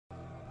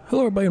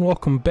Hello everybody and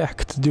welcome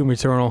back to Doom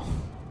Eternal.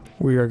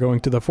 We are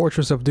going to the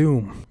Fortress of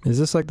Doom. Is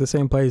this like the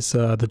same place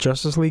the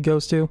Justice League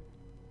goes to?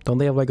 Don't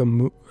they have like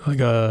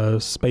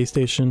a space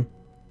station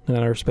in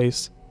outer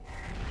space?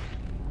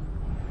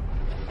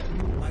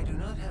 I do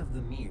not have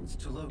the means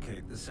to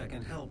locate the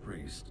second Hell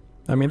Priest.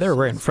 I mean, they're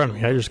right in front of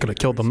me. I just could have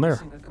killed them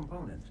there.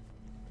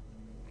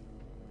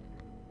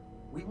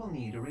 We will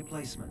need a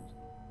replacement.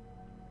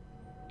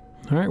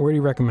 Alright, where do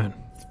you recommend?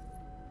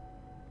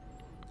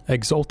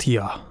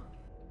 Exultia.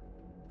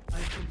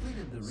 I've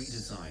completed the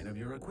redesign of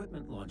your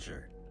equipment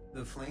launcher.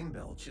 The flame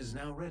belch is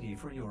now ready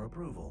for your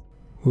approval.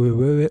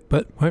 Wait,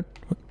 but what?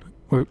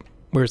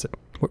 Where is it?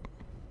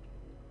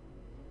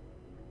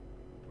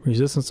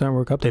 Resistance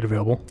Network update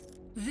available.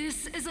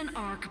 This is an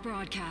ARC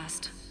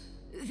broadcast.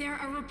 There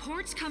are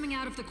reports coming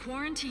out of the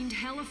quarantined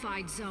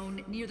Hellified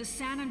zone near the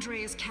San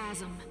Andreas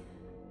Chasm.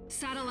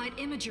 Satellite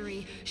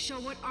imagery show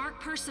what ARC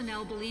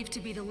personnel believe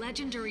to be the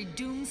legendary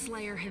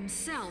Doomslayer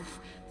himself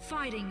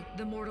fighting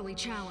the mortally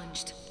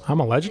challenged. I'm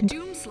a legend?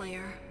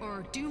 Doomslayer,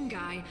 or Doom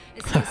Guy,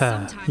 as he is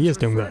sometimes he is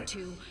Doom Guy. referred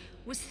to,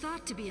 was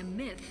thought to be a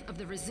myth of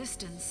the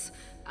Resistance,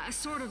 a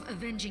sort of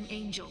avenging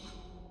angel.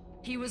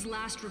 He was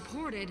last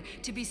reported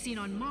to be seen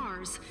on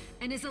Mars,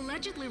 and is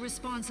allegedly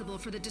responsible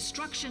for the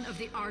destruction of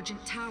the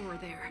Argent Tower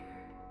there.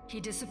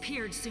 He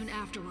disappeared soon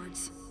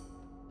afterwards.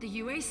 The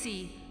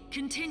UAC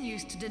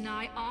continues to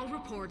deny all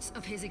reports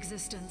of his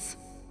existence.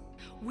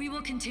 We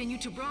will continue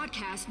to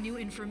broadcast new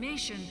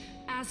information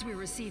as we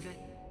receive it.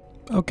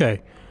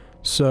 Okay,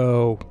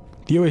 so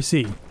the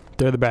UAC,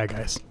 they're the bad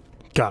guys.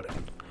 Got it.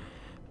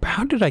 But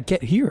how did I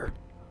get here?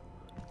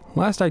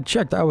 Last I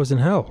checked, I was in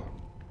hell.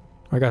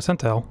 I got sent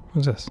to hell.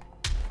 What's this?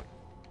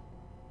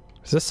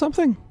 Is this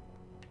something?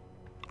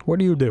 What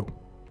do you do?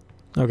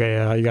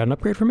 Okay, you got an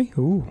upgrade for me?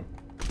 Ooh.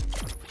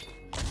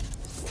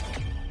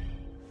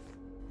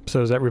 So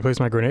does that replace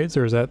my grenades,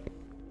 or is that...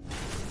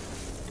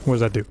 What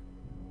does that do?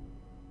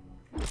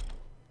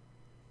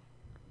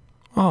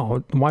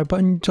 Oh, the Y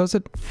button does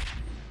it?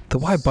 The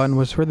Y button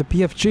was for the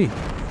PFG.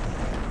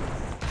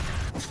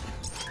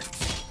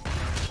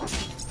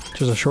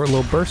 Just a short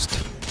little burst.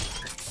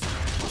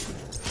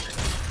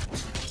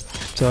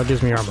 So that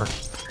gives me armor.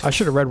 I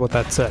should have read what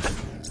that said.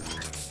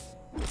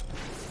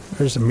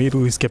 I just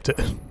immediately skipped it.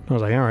 I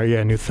was like, alright,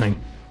 yeah, new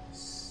thing.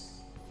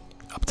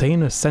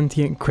 Obtain a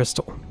sentient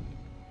crystal.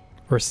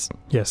 Or,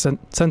 yeah,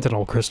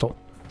 Sentinel crystal.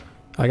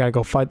 I gotta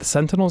go fight the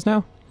Sentinels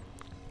now?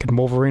 Can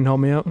Wolverine help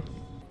me out?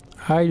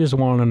 I just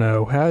want to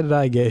know, how did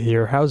I get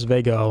here? How's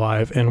Vega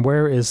alive? And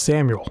where is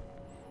Samuel?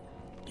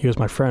 He was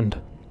my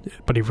friend,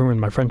 but he ruined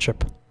my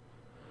friendship.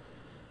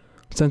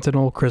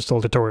 Sentinel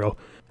crystal tutorial.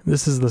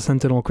 This is the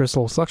Sentinel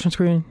crystal selection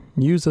screen.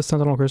 Use the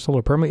Sentinel crystal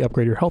to permanently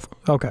upgrade your health.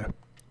 Okay.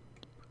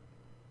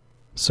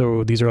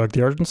 So these are like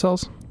the Argent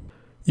cells?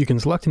 You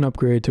can select an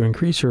upgrade to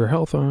increase your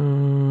health. There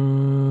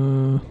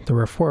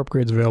are 4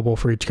 upgrades available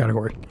for each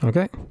category.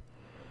 Okay.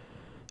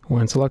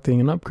 When selecting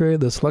an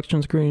upgrade, the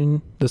selection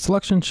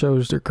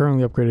shows your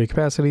currently upgraded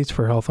capacities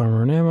for health,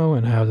 armor, and ammo,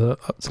 and how the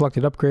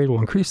selected upgrade will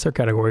increase their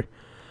category.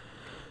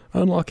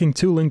 Unlocking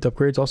 2 linked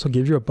upgrades also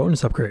gives you a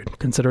bonus upgrade.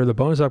 Consider the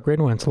bonus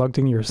upgrade when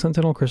selecting your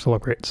Sentinel crystal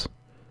upgrades.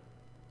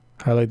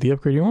 Highlight the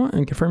upgrade you want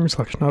and confirm your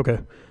selection. Okay.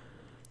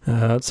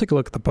 Let's take a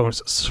look at the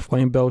bonuses.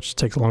 Flame Belch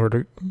takes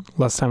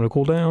less time to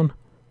cool down.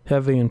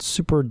 Heavy and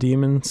Super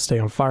Demons stay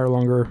on fire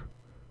longer.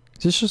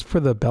 Is this just for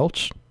the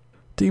Belch?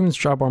 Demons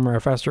drop armor at a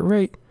faster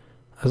rate.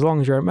 As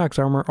long as you're at max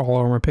armor, all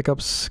armor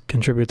pickups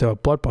contribute to a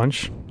Blood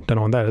Punch. Don't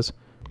know what that is.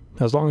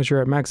 As long as you're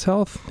at max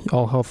health,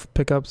 all health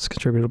pickups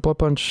contribute to Blood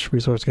Punch.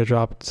 Resources get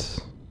dropped.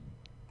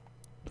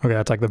 Okay,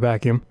 that's like the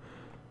vacuum.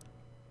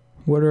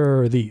 What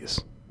are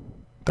these?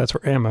 That's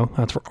for ammo.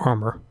 That's for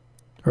armor.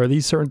 Are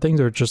these certain things,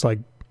 or just like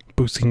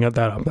boosting that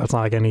up? That's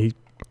not like any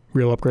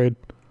real upgrade.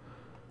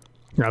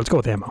 Yeah, let's go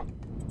with ammo.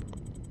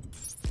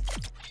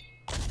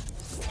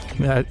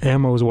 That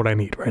ammo is what I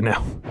need right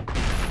now.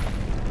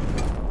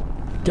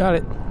 Got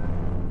it.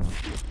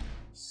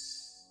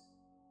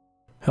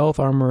 Health,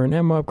 armor, and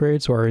ammo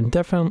upgrades are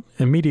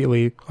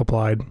immediately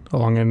applied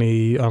along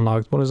any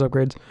unlocked bonus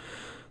upgrades.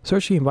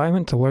 Search the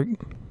environment to learn.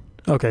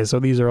 Okay, so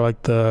these are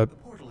like the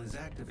portal is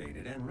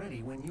activated and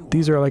ready when you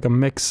these are like a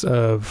mix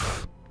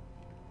of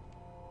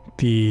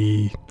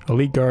the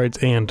elite guards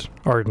and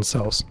Argent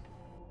cells.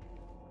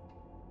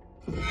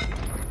 Where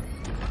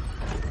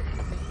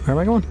am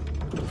I going?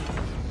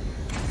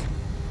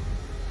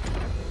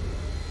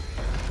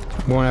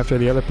 I'm going after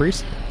the other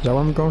priest? Is that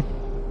where I'm going?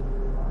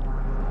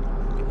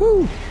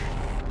 Woo!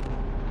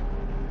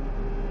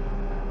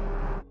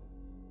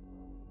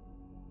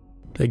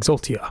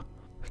 Exultia.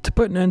 To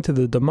put an end to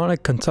the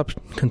demonic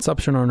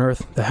consumption on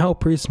Earth, the Hell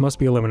Priest must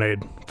be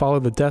eliminated. Follow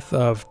the death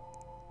of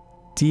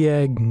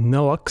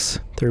Diagnolux.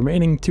 The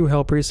remaining 2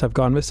 Hell Priests have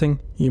gone missing.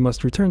 You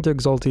must return to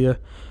Exultia,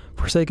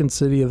 forsaken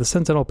city of the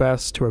Sentinel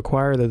Pass, to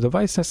acquire the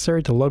device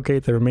necessary to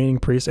locate the remaining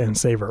priests and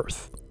save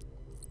Earth.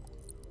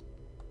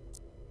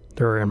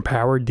 There are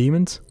empowered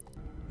demons.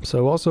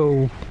 So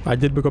also, I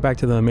did go back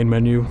to the main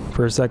menu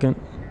for a second.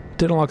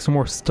 Did unlock some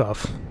more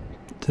stuff.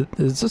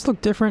 Does this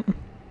look different?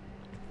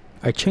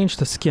 I changed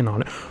the skin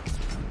on it.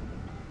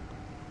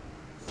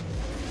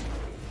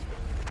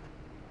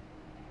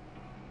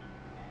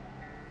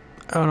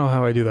 I don't know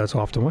how I do that so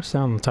often. What's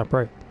down on the top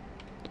right?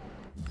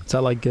 Is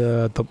that like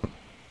the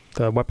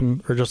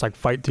weapon, or just like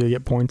fight till you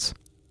get points?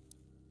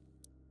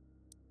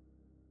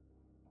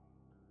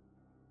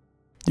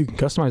 You can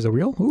customize the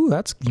wheel? Ooh,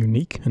 that's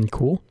unique and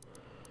cool.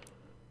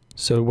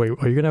 So wait,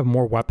 are you gonna have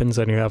more weapons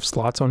than you have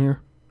slots on here?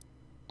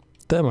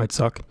 That might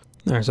suck.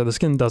 Alright, so the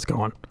skin does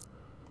go on.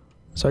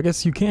 So I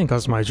guess you can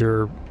customize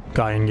your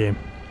guy in game.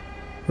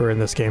 Or in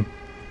this game.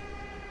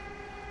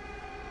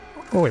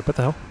 Oh wait, what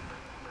the hell?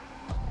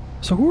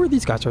 So who are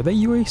these guys? Are they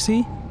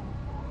UAC?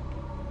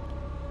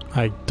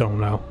 I don't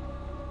know.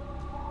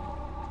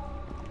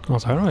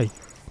 Also, how do I...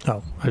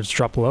 Oh, I just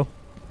dropped below.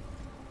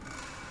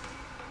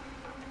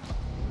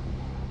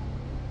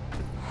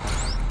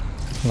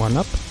 One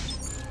up.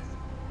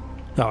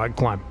 Oh, I can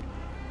climb.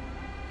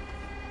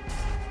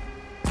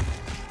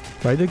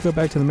 But I did go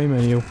back to the main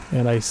menu,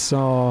 and I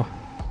saw...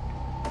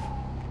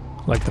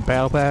 like the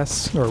battle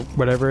pass, or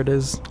whatever it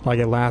is. Like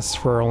it lasts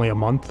for only a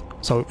month.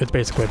 So it's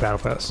basically a battle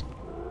pass.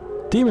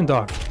 Demon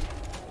Dog.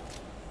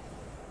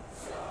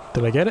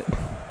 Did I get it?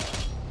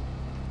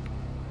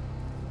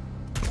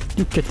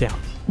 You get down.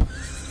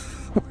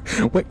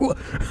 Wait,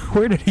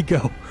 where did he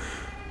go?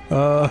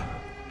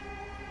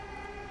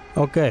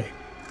 Okay.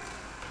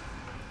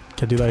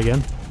 Can I do that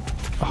again?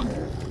 Oh.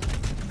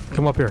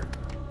 Come up here.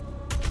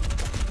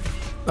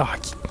 Oh,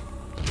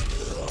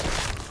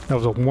 that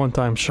was a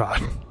one-time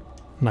shot.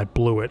 And I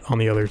blew it on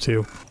the other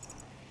two.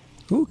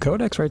 Ooh,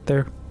 Codex right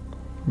there.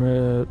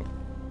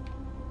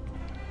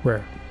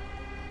 Where?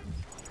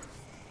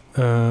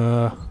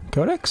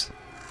 Codex?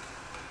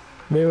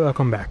 Maybe I'll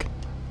come back.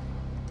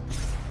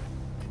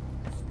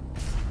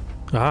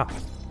 Ah.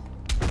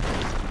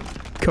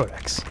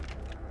 Codex.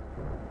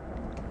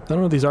 I don't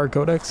know if these are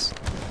Codex.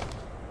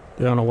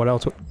 I don't know what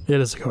else. It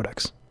is a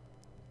Codex.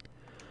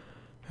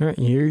 Alright,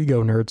 here you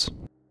go, nerds.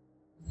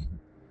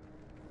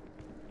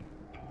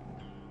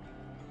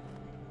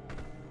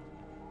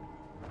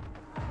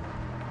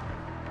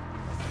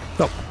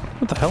 Oh,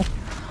 what the hell?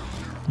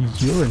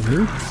 You're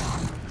new?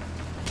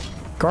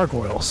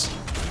 Gargoyles.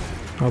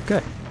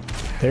 Okay.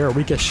 They are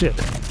weak as shit.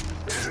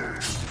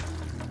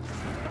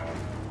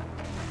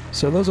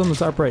 So those on the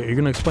top right, are you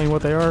gonna explain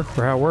what they are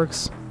or how it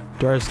works?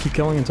 Do I just keep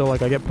killing until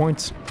like I get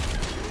points?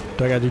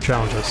 Do I gotta do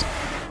challenges?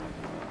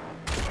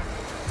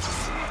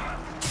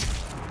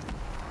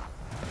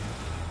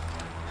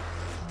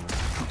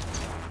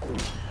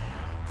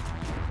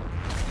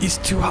 He's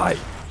too high.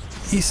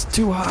 He's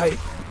too high.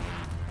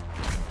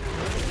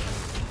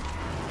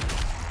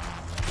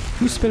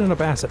 Who's spitting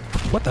up acid?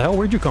 What the hell?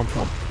 Where'd you come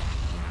from?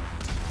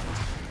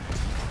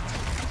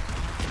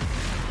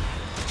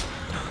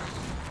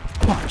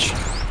 Punch.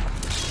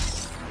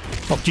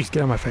 Oh, jeez, get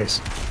out of my face.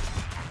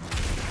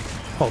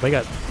 Oh, they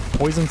got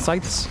poison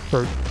scythes?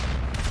 Or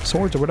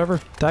swords or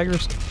whatever?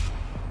 Daggers?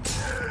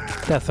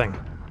 That thing.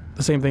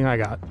 The same thing I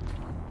got.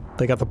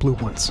 They got the blue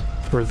ones.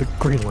 Or the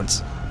green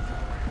ones.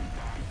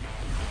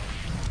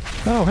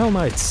 Oh, Hell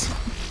Knights.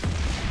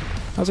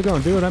 How's it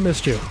going, dude? I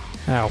missed you.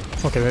 Ow.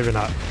 Okay, maybe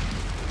not.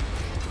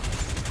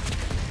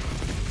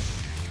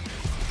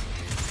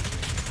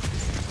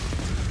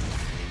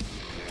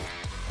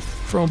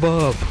 From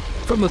above.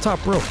 From the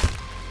top rope.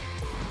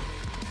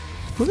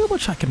 Look how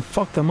much I can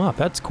fuck them up.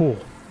 That's cool.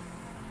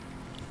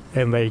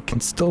 And they can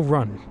still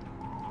run.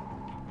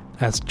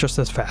 That's just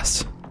as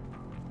fast.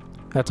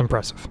 That's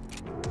impressive.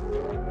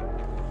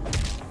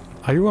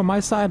 Are you on my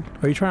side?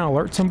 Are you trying to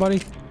alert somebody?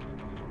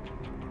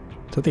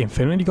 Is that the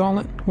Infinity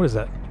Gauntlet? What is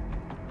that?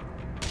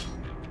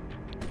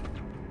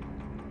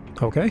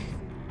 Okay.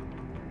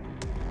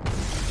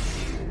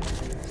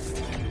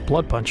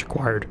 Blood Punch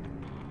acquired.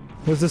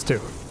 What does this do?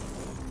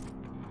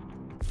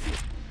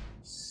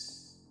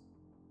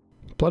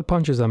 Blood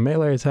Punch is a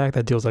melee attack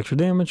that deals extra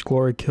damage.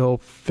 Glory Kill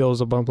fills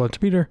a blood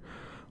meter.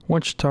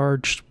 Once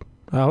charged...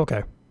 Oh,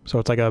 okay. So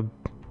it's like a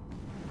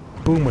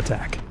boom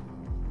attack.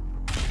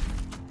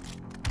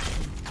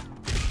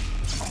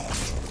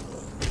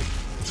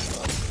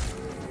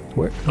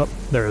 Where? Oh,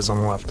 there it is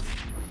on the left.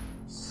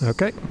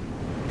 Okay.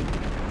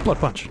 Blood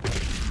Punch.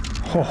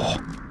 Oh.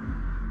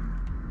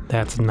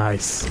 That's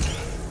nice.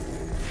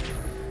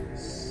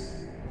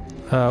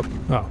 Oh,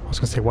 I was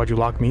gonna say, why'd you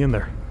lock me in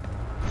there?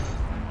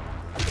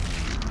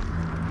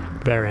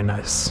 Very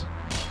nice.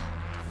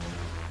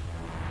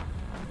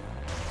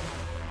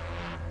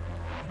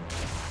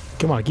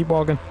 Come on, keep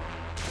walking.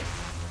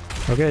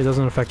 Okay, it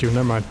doesn't affect you.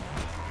 Never mind.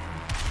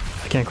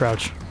 I can't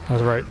crouch. I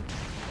was right.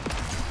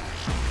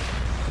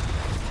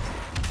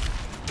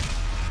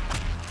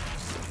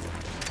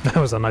 That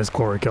was a nice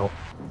glory kill.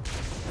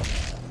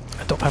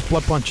 I don't have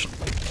Blood Punch.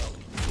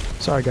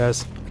 Sorry,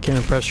 guys. I can't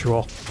impress you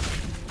all.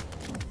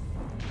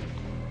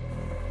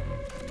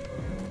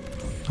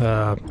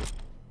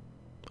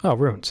 Oh,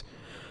 runes.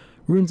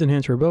 Runes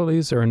enhance your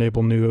abilities or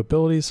enable new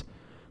abilities.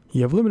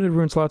 You have limited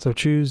rune slots, so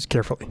choose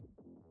carefully.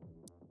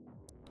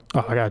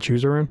 Oh, I gotta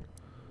choose a rune?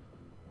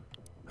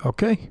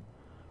 Okay.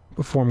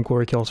 perform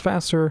glory kills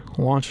faster,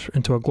 launch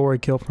into a glory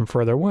kill from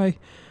further away,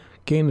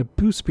 gain the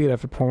boost speed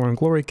after performing a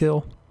glory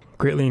kill,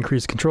 greatly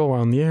increase control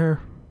while in the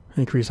air,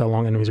 increase how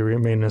long enemies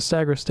remain in a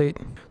stagger state,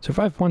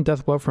 survive one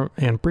death blow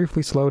and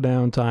briefly slow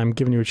down time,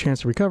 giving you a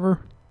chance to recover.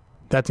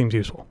 That seems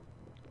useful.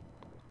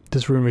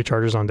 This rune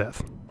recharges on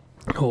death.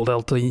 Hold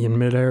LT in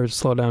midair to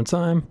slow down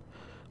time.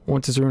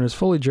 Once this rune is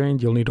fully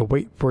drained, you'll need to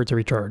wait for it to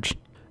recharge.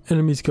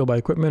 Enemies killed by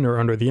equipment or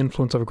under the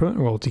influence of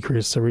equipment will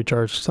decrease the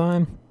recharge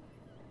time.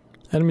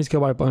 Enemies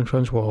killed by Blunt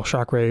Punch will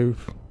shockwave,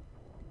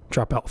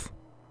 drop health.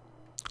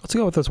 Let's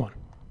go with this one.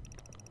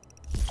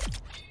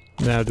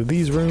 Now, do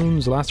these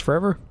runes last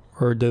forever?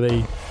 Or is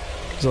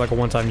it like a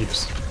one-time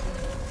use?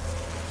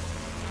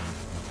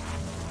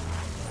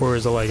 Or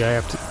is it like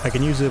I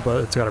can use it,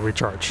 but it's gotta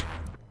recharge?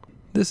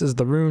 This is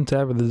the rune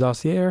tab of the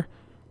dossier.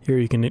 Here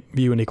you can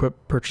view and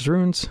equip purchase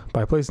runes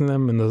by placing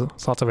them in the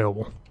slots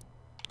available.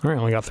 Alright,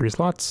 only got 3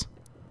 slots.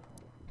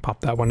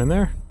 Pop that one in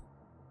there.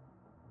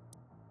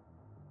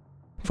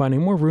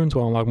 Finding more runes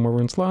will unlock more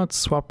rune slots.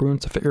 Swap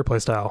runes to fit your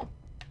playstyle.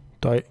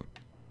 Alright,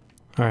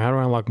 how do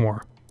I unlock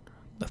more?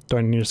 Do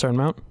I need a certain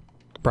amount?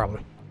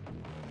 Probably.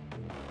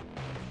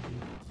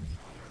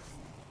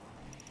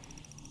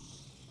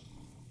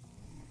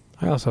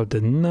 I also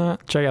did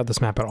not check out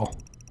this map at all.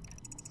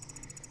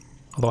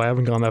 Although I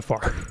haven't gone that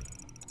far.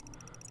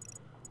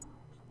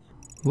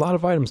 A lot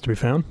of items to be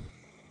found.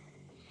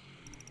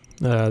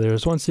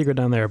 There's one secret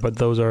down there, but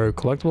those are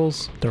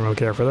collectibles. Don't really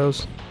care for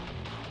those.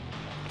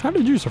 How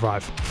did you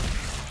survive?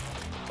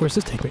 Where's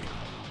this take me?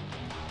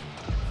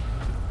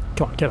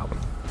 Come on, get up.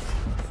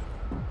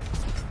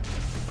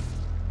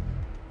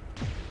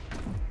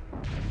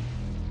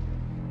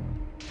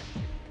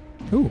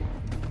 Ooh.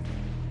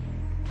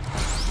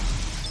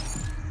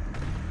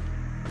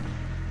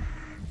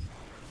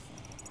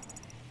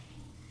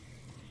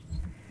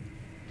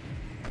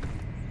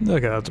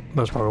 Okay,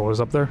 that's probably what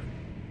was up there.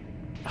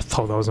 I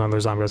thought that was another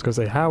zombie. I was gonna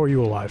say, how are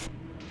you alive?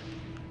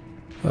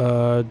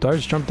 Did I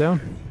just jump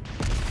down?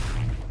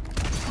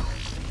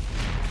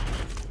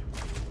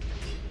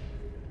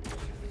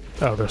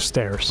 Oh, there's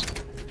stairs.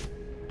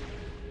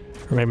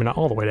 Or maybe not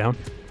all the way down.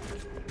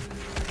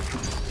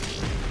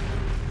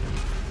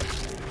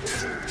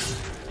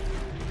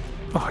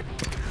 Oh,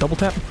 double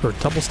tap? Or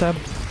double stab?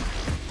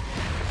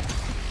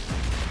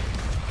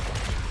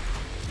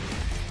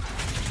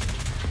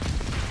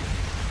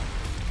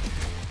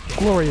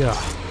 Gloria!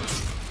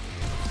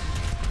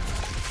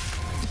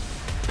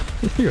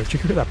 Here, did you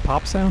hear that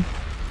pop sound?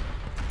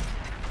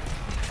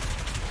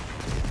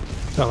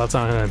 Oh, that's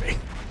not an enemy.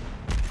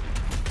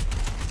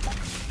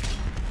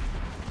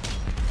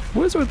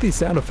 What is it with these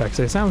sound effects?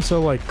 They sound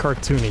so, like,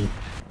 cartoony.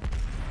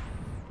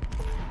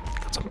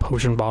 Got some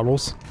potion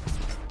bottles.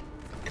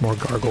 More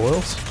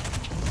gargoyles.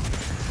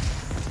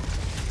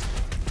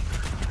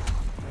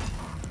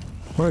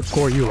 What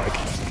core you like?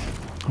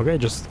 Okay,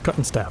 just cut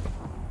and stab.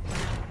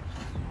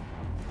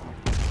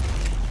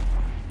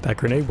 That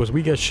grenade was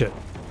weak as shit.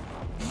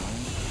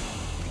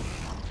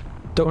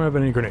 Don't have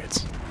any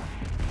grenades.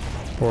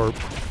 Or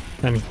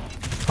any.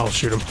 I'll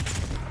shoot him.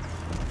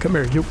 Come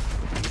here, you.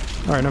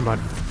 Alright, never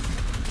mind.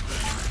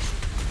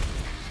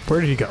 Where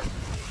did he go?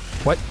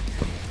 What?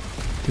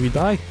 Did he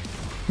die?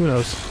 Who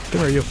knows?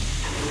 Come here, you.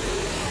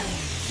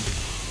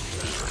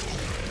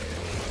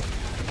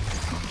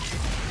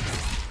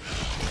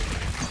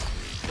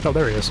 Oh,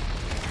 there he is.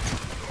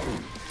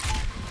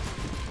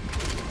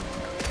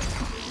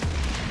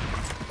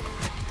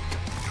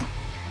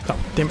 Oh,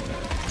 damn it.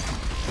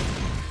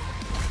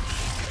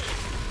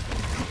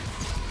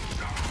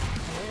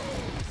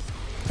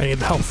 I need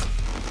the health.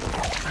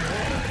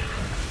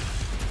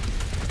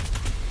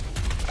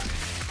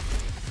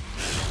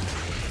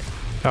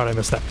 How did I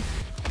miss that?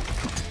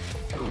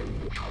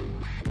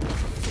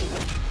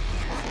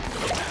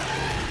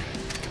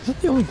 Is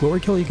that the only glory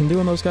kill you can do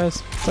on those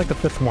guys? It's like the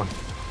 5th one.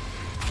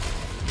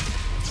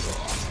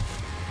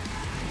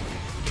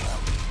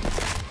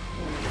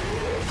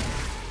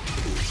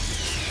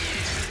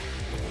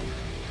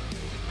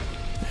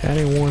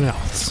 Anyone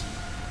else?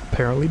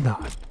 Apparently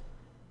not.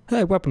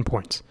 Hey, weapon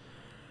points.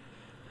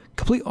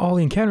 Complete all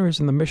the encounters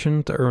in the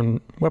mission to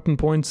earn weapon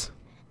points.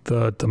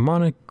 The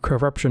demonic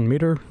corruption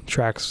meter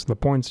tracks the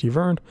points you've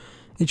earned.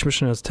 Each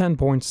mission has 10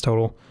 points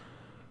total.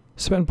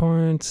 Spend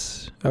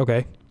points.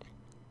 Okay.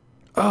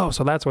 Oh,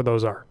 so that's what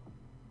those are.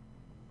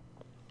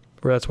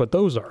 Or that's what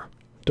those are.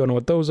 Don't know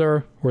what those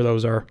are, where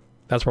those are.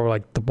 That's probably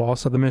like the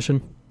boss of the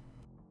mission.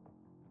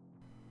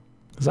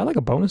 Is that like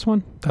a bonus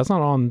one? That's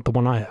not on the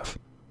one I have.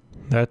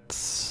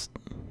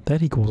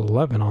 That equals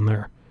 11 on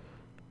there.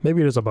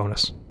 Maybe it is a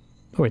bonus.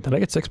 Oh wait, did I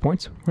get 6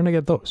 points? Where did I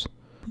get those?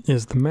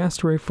 Is the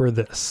mastery for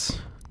this?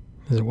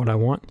 Is it what I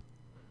want?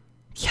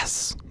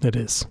 Yes, it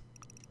is.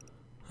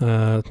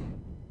 Why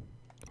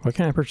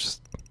can't I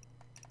purchase?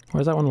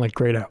 Why is that one like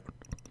grayed out?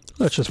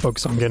 Let's just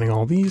focus on getting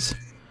all these.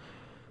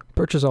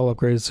 Purchase all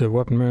upgrades to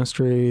weapon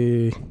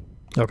mastery.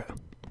 Okay.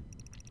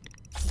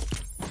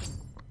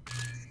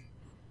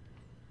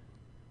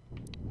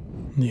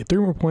 Need 3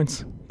 more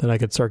points, then I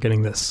could start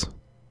getting this.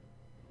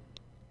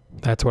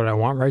 That's what I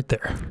want right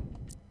there.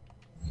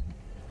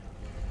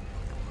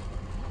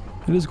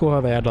 It is cool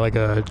how they had like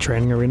a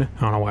training arena.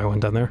 I don't know why I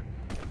went down there.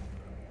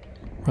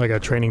 Or like a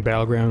training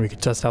battleground. We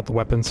could test out the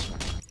weapons.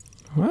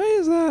 Why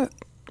is that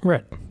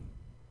red?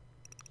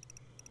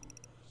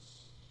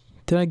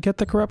 Did I get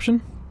the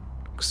corruption?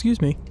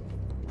 Excuse me.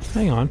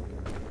 Hang on.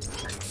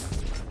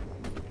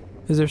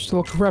 Is there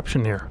still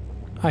corruption here?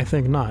 I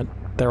think not.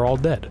 They're all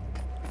dead.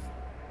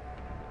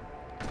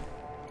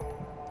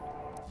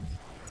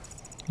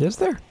 Is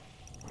there?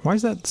 Why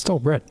is that still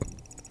red?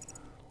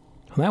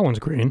 Well, that one's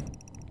green.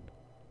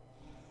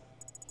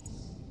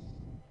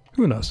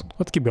 Who knows?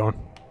 Let's keep going.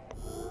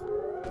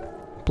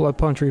 Blood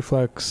punch,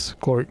 reflex,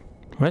 glory.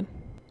 What?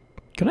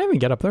 Can I even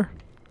get up there?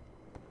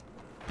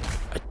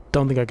 I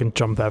don't think I can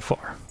jump that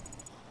far.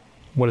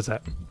 What is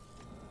that?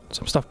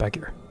 Some stuff back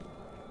here.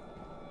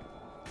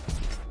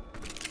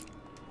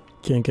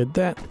 Can't get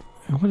that.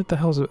 What the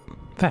hell is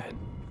that?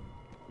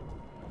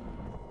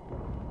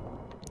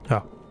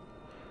 Oh.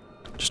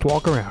 Just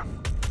walk around.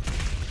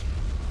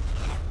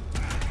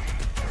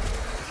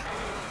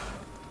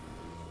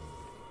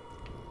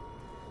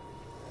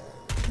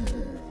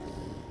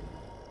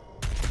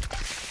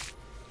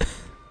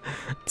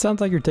 It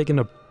sounds like you're taking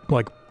a,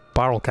 like,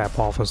 bottle cap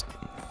off a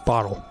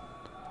bottle.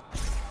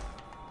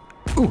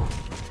 Ooh.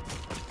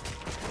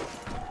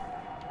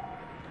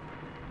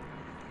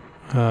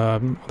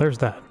 There's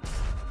that.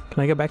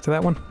 Can I get back to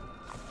that one?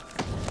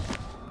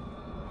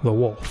 The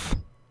wolf.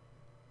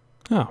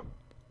 Oh.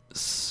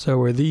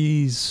 So are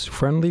these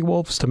friendly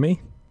wolves to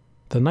me?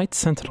 The Night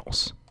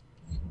Sentinels.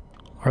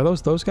 Are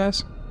those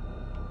guys?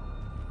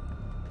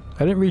 I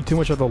didn't read too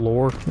much of the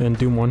lore in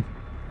Doom 1.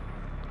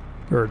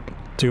 Or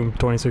Doom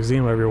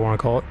 2016, whatever you want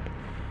to call it.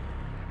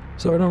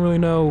 So I don't really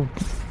know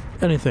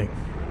anything.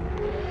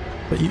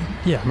 But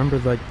yeah, remember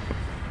like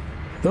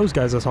those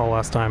guys I saw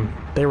last time,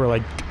 they were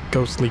like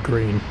ghostly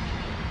green.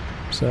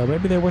 So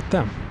maybe they're with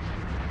them.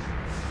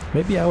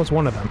 Maybe I was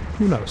one of them.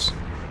 Who knows?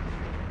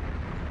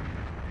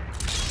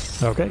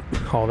 Okay,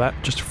 all that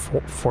just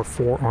for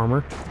 4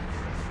 armor.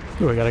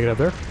 Ooh, I gotta get up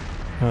there.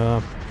 Oh.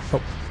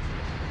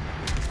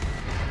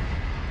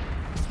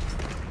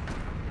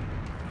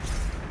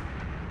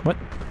 What?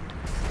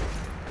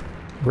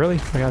 Really?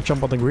 I gotta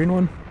jump on the green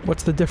one?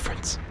 What's the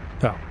difference?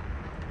 Oh.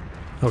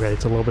 Okay,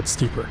 it's a little bit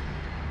steeper.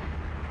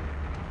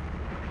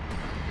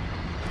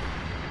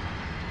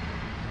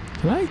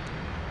 Can I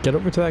get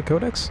over to that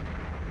codex?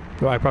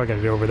 Well, I probably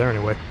gotta get over there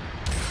anyway.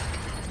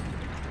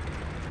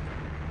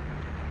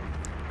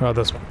 Oh,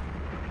 this one.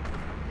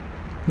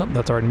 Nope,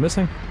 that's already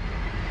missing.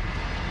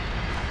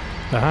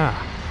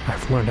 Aha!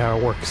 I've learned how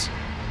it works.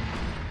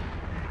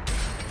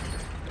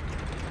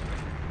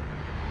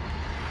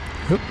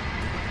 Hoop.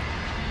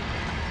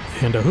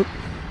 And a hoop.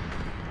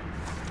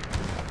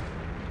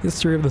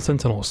 History of the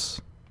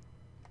Sentinels.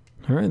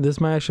 Alright,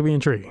 this might actually be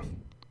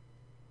intriguing.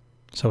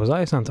 So was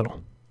I a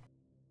Sentinel?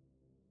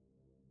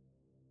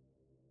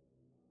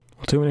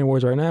 Well, too many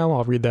words right now,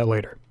 I'll read that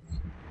later.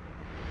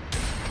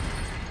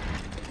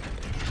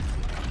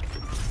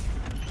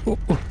 Oh,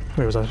 oh.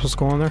 Wait, was I supposed to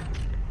go on there?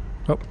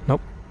 Oh,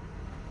 nope.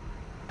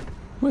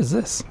 What is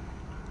this?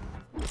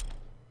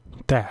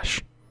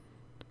 Dash.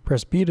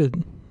 Press B to...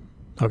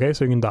 Okay,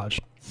 so you can dodge.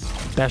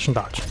 Dash and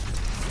dodge.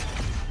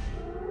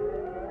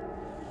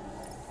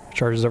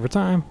 Charges over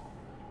time.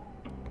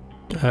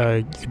 You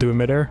can do it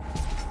midair.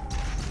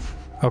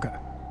 Okay.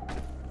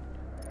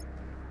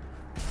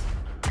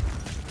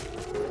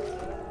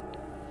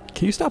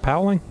 Can you stop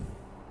howling?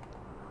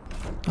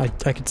 I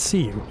could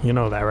see you. You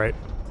know that, right?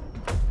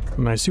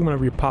 And I assume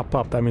whenever you pop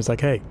up, that means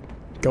like, hey,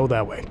 go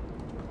that way.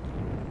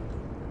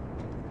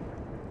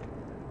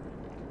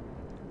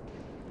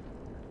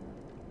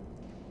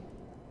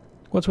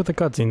 What's with the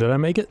cutscene? Did I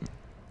make it?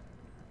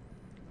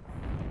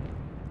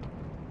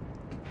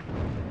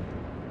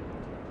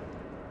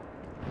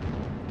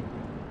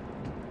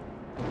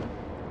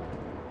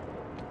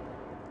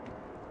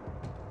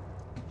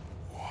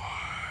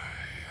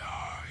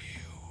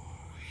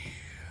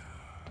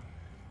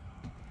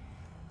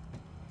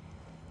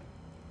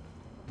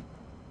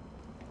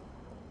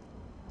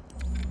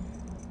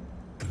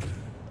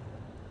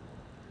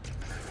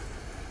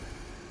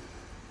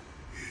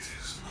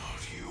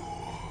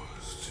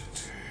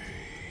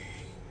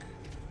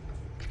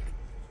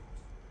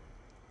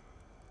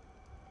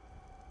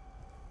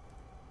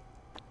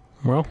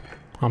 Well,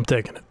 I'm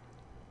taking it.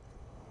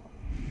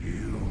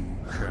 You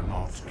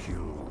cannot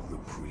kill the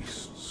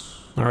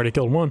priests. I already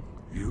killed one.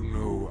 You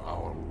know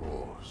our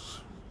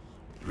laws.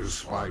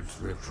 Despite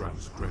their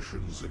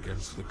transgressions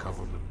against the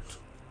Covenant,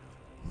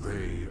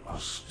 they are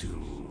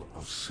still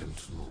of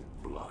Sentinel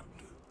blood.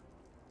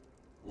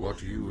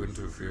 What you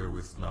interfere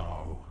with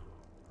now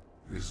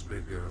is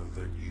bigger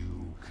than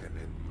you can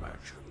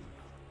imagine.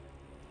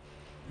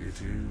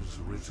 It is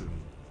written.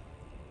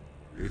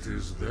 It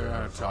is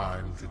their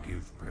time to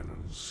give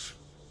penance.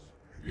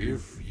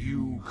 If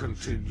you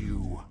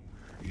continue,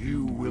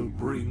 you will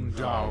bring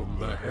down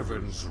the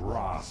heavens'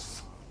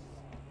 wrath.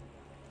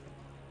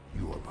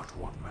 You are but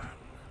one man.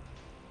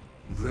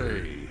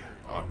 They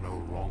are no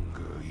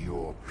longer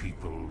your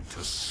people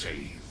to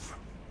save.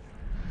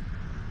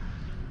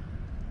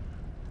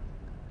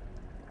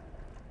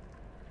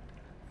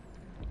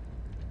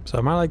 So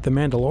am I like the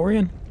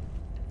Mandalorian?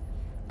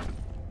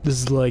 This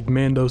is like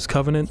Mando's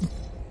Covenant.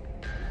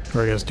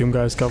 Or I guess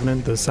Doomguy's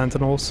Covenant, the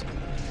Sentinels.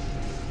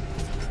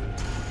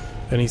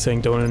 And he's saying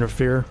don't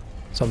interfere.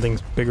 Something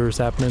bigger is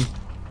happening.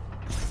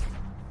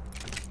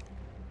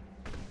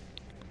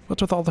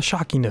 What's with all the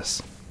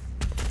shockiness?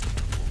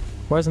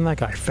 Why isn't that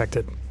guy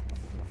affected?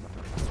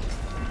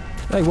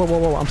 Hey, whoa, whoa,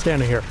 whoa, I'm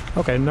standing here.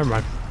 Okay, never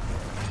mind.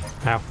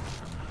 Ow.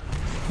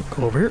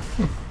 Go over here.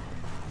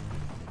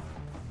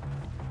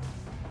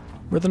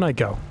 Where'd the knight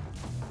go?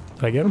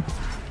 Did I get him?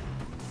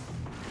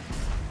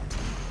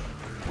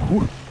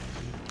 Ooh.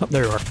 Oh,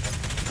 there you are.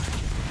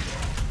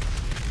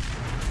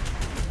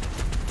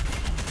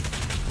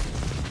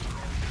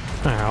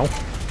 Ow.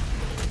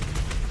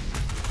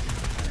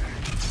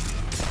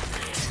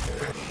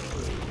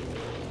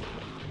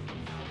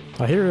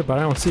 I hear it, but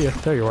I don't see it.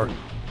 There you are.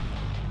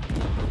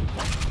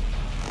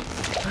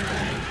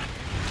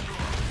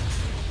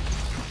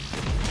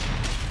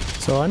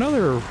 So I know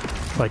they're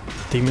like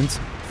demons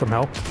from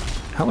hell.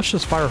 How much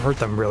does fire hurt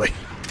them, really?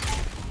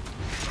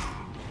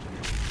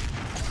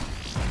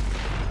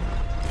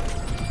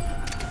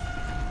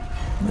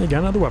 You got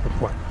another weapon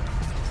point.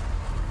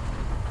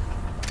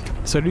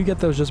 So do you get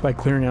those just by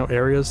clearing out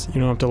areas? You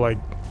don't have to like...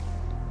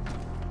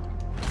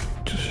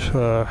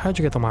 how'd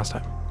you get them last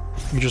time?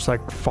 You just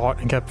like fought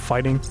and kept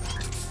fighting?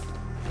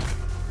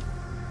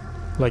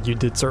 Like you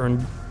did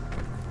certain...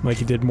 Like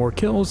you did more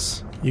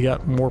kills, you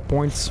got more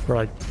points for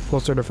like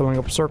closer to filling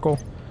up a circle.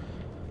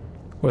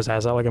 What is that?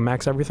 Is that like a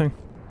max everything?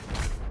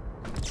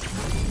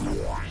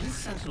 This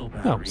Sentinel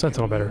battery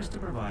Sentinel can be battery. used to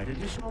provide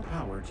additional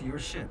power to your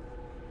ship.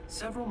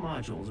 Several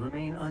modules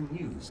remain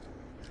unused.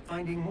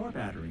 Finding more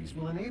batteries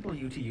will enable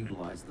you to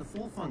utilize the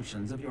full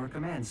functions of your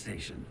command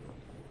station.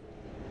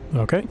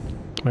 Okay.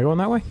 Am I going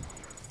that way?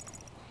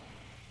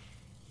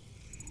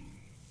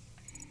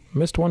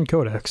 Missed one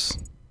codex.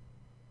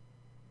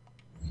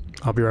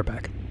 I'll be right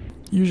back.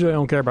 Usually I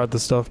don't care about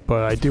this stuff,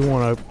 but I do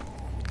want to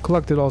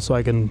collect it all so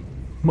I can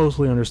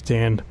mostly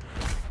understand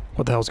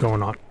what the hell's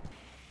going on.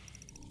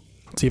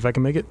 Let's see if I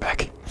can make it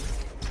back.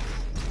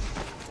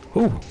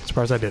 Ooh,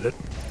 surprised I did it.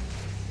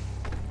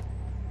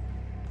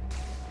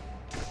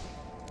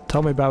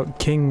 Tell me about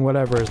King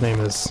whatever his name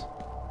is.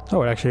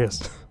 Oh, it actually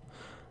is.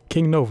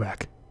 King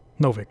Novak.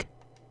 Novik.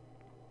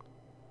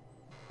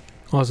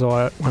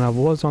 Also, when I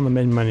was on the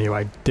main menu,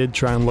 I did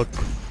try and look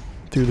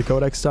through the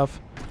codex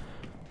stuff.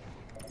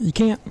 You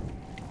can't.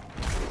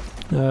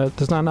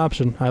 There's not an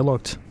option. I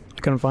looked. I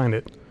couldn't find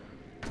it.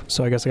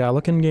 So I guess I gotta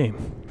look in game.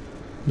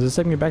 Does this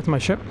take me back to my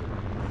ship?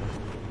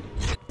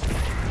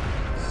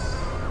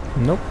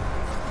 Nope.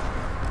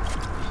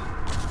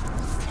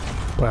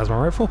 Plasma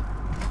rifle?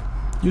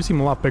 You seem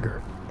a lot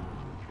bigger.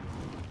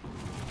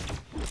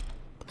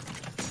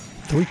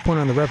 The weak point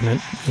on the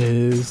Revenant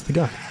is the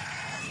gun.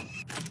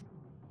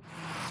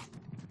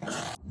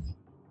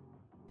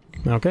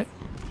 Okay.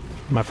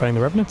 Am I fighting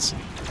the Revenants?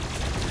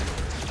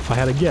 If I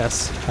had a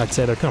guess, I'd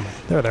say they're coming.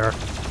 There they are.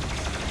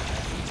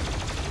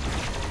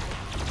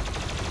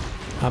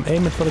 I'm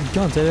aiming for the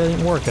guns, it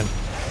ain't working.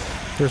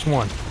 There's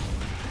one.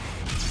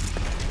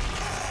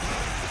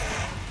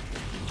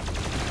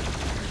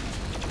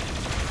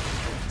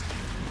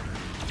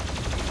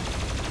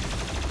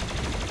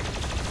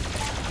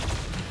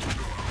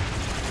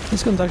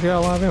 This gun's actually got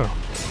a lot of ammo.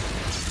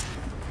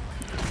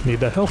 Need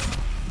that health.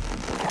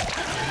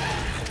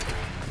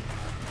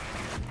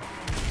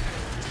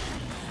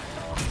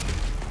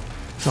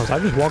 Oh, was I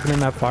just walking in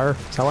that fire?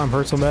 Is that why I'm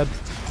hurt so bad?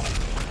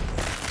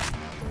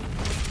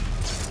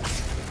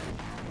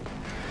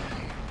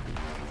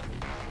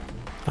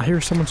 I hear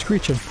someone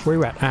screeching. Where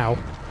you at? Ow.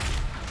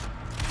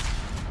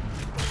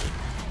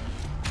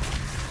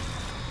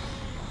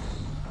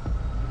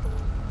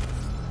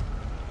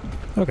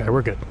 Okay,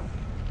 we're good.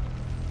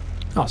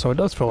 Oh, so it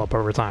does fill up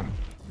over time.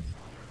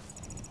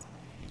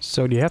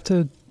 So do you have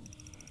to...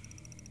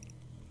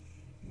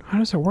 How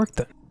does it work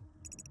then?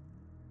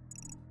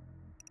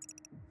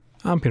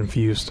 I'm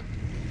confused.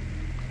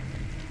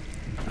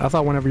 I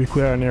thought whenever you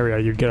clear out an area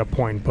you'd get a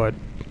point, but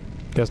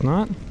guess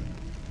not?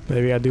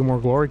 Maybe I do more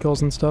glory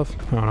kills and stuff?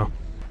 I don't know.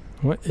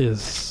 What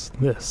is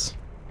this?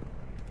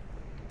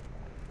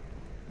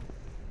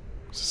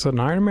 Is this an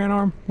Iron Man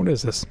arm? What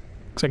is this?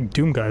 Looks like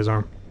Doomguy's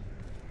arm.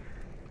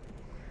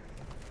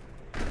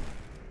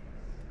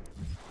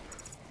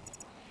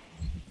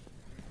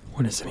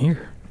 What is in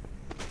here?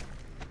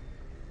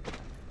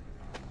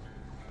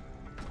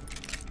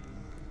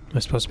 Am I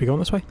supposed to be going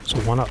this way? So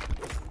one up.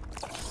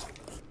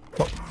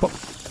 Whoa, whoa.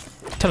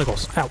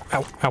 Tentacles. Ow,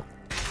 ow, ow.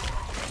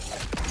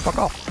 Fuck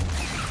off.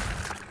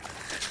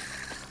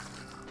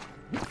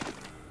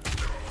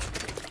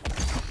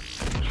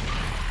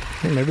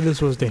 Hey, maybe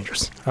this was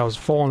dangerous. I was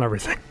full on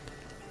everything.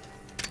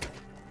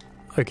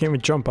 I can't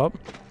even jump up.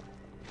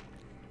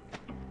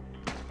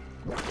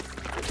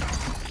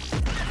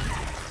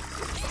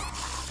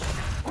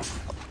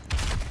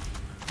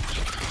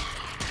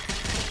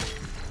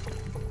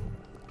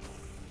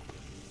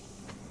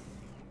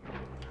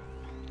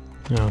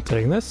 Now,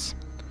 taking this.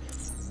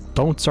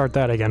 Don't start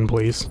that again,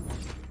 please.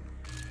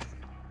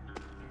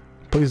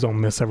 Please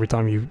don't miss every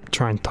time you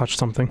try and touch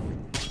something.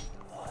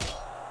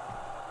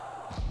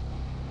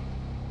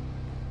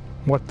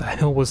 What the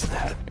hell was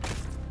that?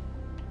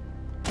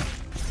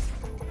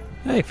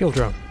 Hey, field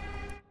drone.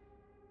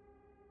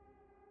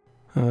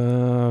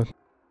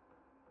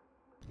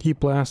 Heat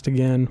blast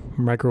again,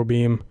 micro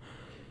beam.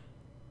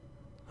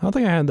 I don't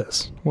think I had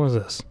this. What is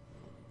this?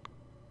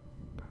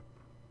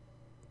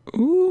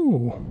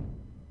 Ooh.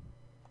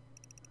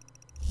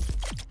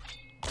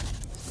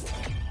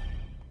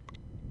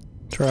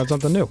 Try out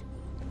something new.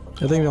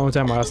 I think the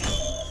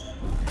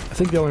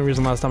only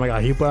reason last time I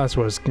got heat blast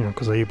was, you know,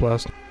 because of heat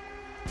blast.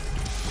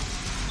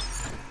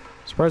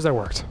 Surprised that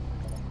worked.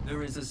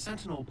 There is a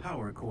Sentinel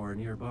power core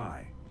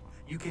nearby.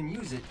 You can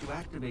use it to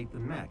activate the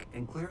mech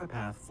and clear a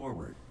path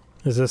forward.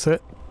 Is this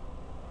it?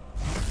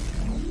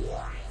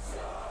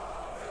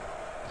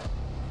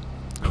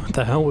 What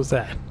the hell was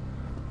that?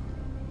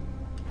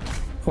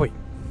 Oh, wait.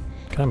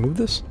 Can I move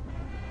this?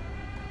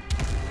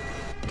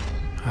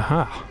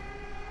 Aha.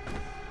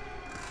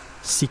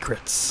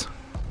 Secrets.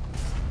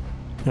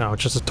 No,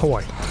 it's just a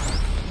toy.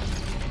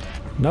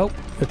 Nope.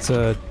 It's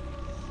a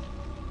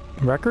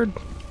record?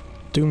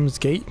 Doom's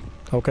Gate?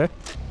 Okay.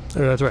 Oh,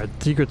 that's right.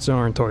 Secrets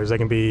aren't toys. They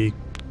can be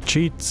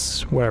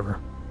cheats, whatever.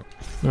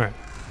 Alright.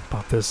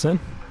 Pop this in.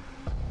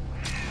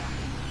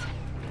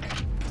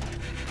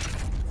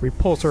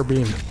 Repulsor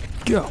beam.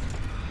 Go!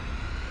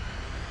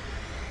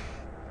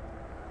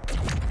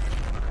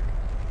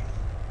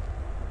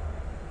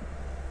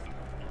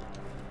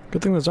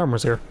 Good thing this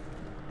armor's here.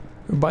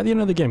 By the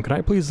end of the game, can I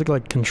please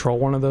like control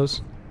one of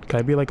those? Can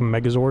I be like a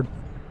Megazord?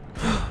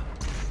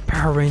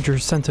 Power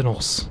Rangers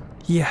Sentinels.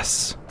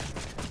 Yes.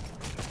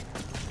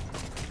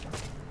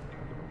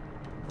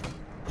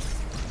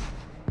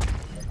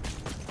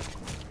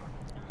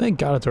 Thank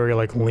God it's already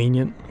like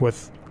lenient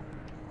with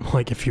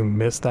like if you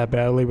miss that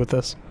badly with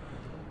this.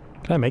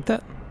 Can I make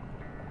that?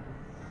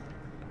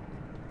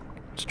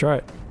 Let's try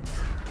it.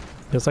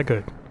 Yes, I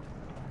could.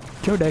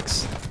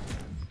 Codex.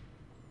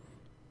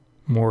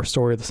 More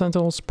Story of the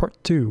Sentinels,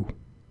 Part 2.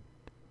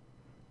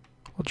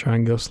 I'll try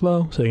and go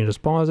slow so you can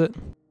just pause it.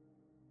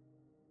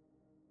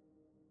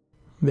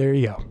 There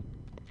you go.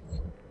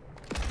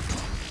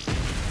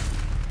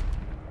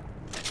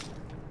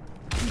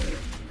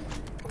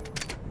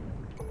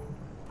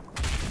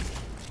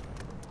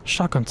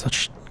 Shotgun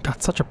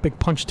got such a big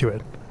punch to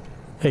it.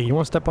 Hey, you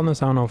want to step on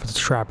this? I don't know if it's a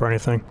trap or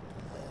anything.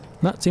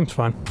 That seems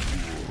fun.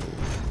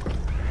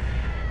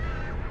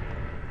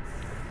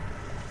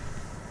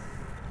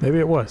 Maybe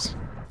it was.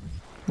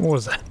 What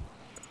was that?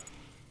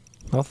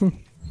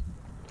 Nothing?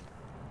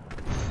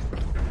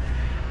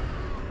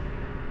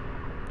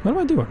 What am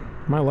I doing?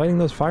 Am I lighting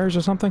those fires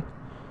or something?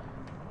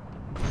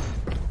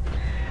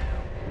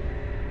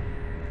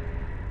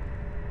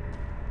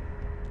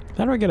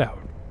 How do I get out?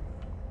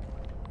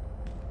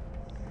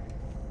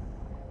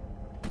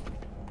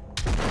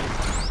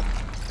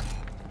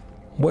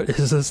 What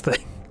is this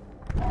thing?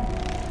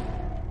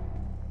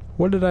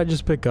 What did I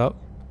just pick up?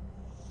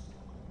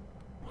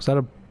 Was that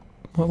a...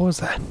 What was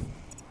that?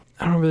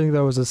 I don't really think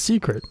that was a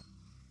secret.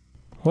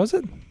 Was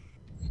it?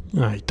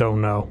 I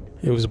don't know.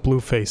 It was a blue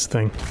face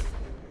thing.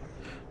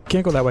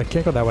 Can't go that way.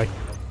 Can't go that way.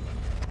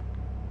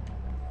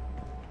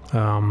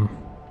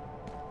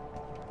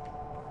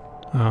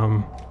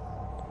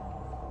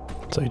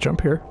 So you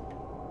jump here.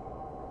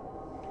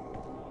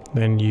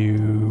 Then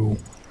you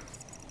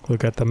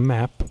look at the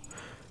map.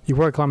 You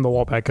probably climb the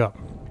wall back up.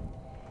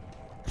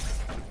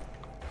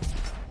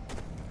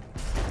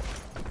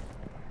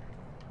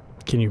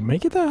 Can you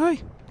make it that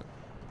high?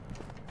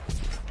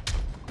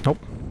 Nope.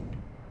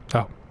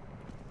 Oh.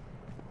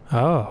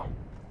 Oh.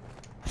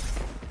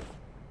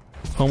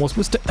 Almost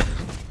missed it.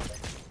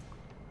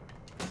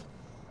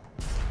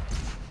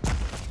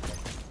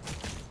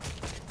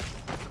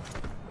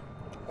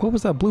 What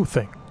was that blue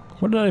thing?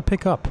 What did I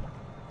pick up?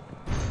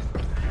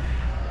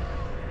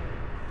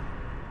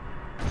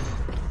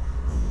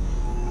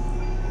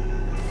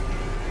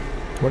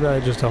 What did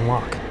I just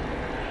unlock?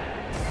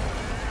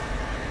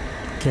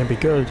 Can't be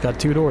good. It's got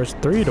 2 doors.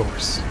 3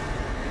 doors.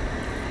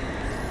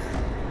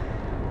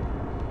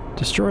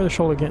 Destroy the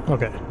shoulder again.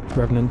 Okay.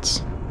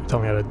 Revenants. Tell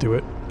me how to do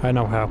it. I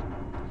know how.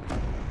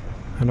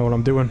 I know what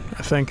I'm doing,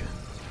 I think.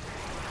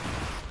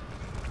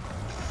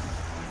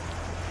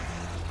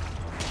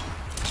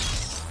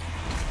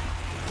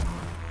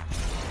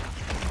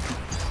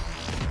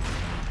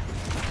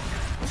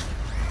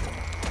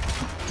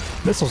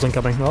 Missiles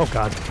incoming. Oh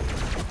god.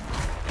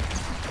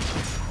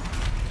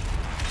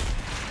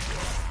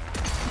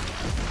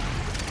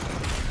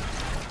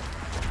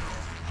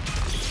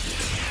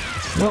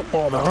 Well,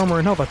 all the armor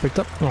and health I picked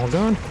up, all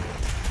gone.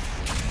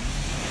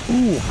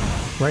 Ooh,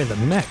 right in the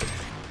neck.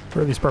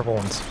 Where are these purple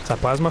ones? Is that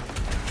plasma?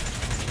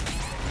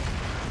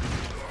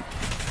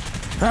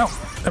 Ow!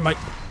 That might...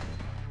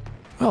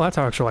 Oh, that's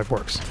how extra life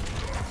works.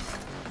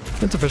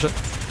 Insufficient.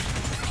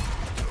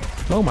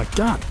 Oh my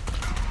god!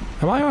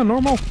 Am I on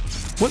normal?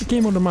 What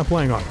game mode am I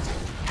playing on?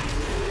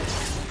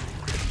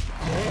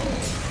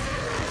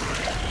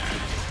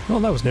 Oh,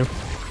 that was new.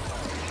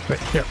 Wait,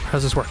 here,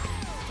 how's this work?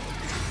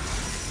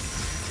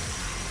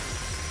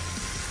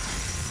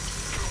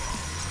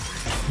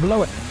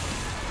 Blow it.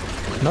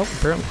 Nope,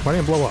 apparently. Why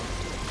didn't it blow up?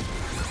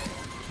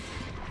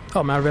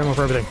 Oh, I'm out of ammo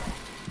for everything.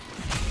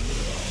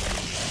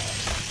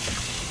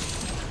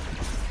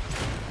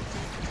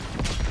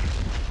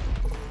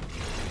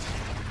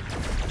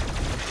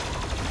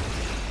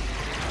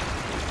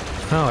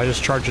 Oh, I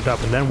just charge it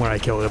up, and then when I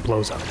kill it, it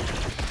blows up.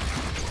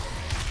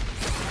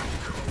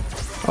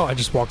 Oh, I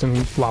just walked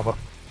in lava.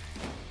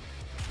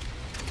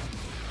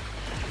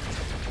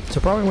 So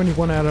probably when you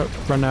run out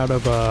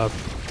of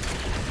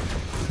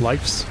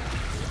lives,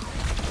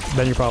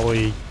 then you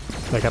probably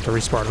like have to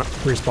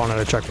respawn at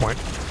a checkpoint.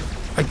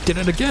 I did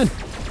it again.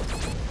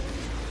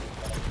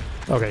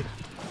 Okay.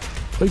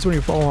 At least when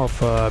you fall off,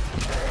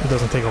 it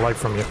doesn't take a life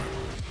from you.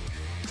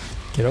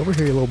 Get over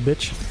here, you little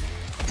bitch.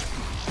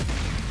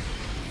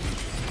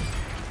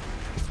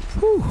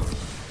 Whew.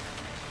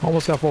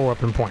 Almost got 4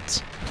 weapon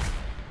points.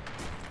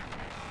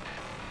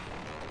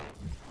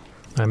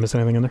 Did I miss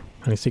anything in there?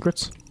 Any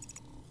secrets?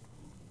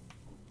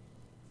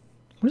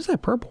 What is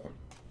that purple?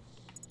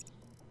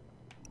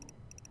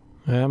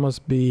 That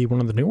must be one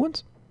of the new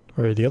ones?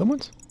 Or the other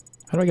ones?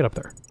 How do I get up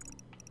there?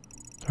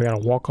 Do I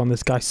gotta walk on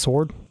this guy's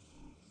sword?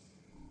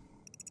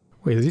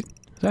 Wait, is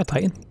that a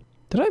Titan?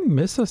 Did I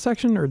miss a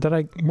section, or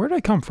where did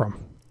I come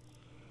from?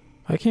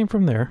 I came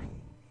from there.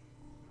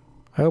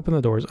 I opened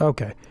the doors.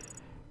 Okay.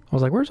 I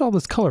was like, where's all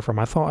this color from?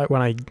 I thought it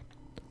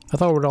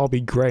would all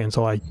be gray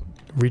until I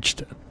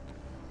reached it.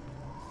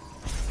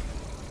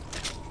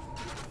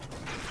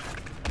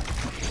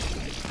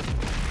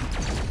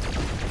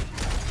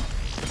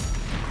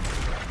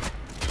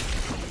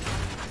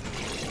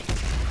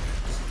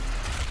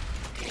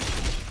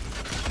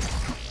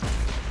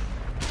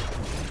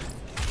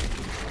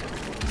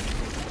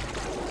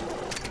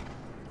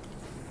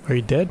 Are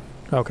you dead?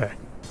 Okay.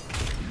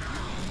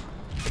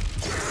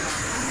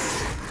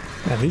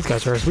 Man, these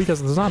guys are as weak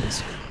as the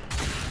zombies.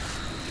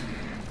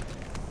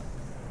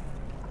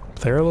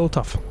 They're a little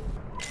tough.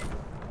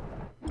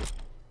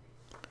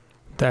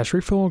 Dash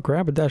refill,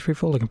 grab a dash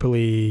refill to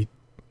completely...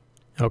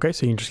 Okay,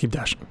 so you can just keep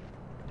dashing.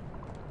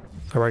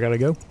 Is that where I gotta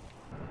go?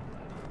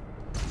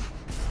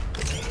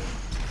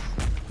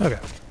 Okay.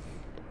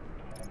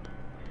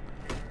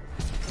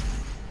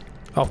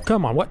 Oh,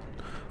 come on, what?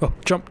 Oh,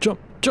 jump, jump,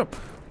 jump!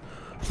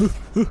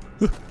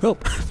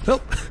 Help!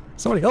 Help!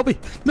 Somebody help me!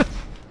 No.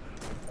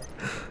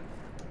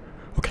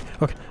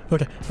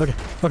 Okay.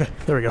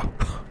 There we go.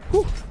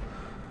 Whew.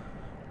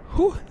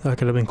 Whew. That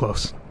could have been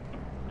close.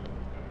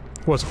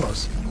 Was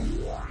close.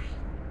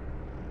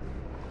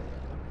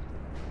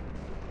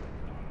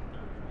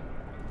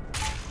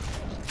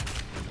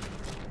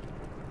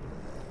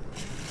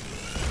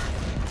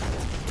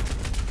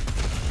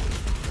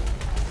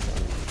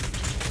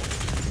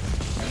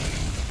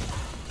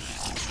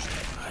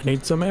 I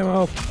need some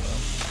ammo.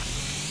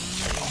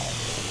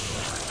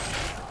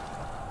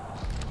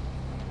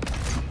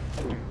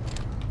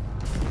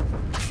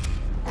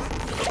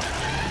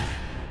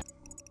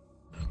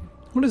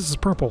 What is this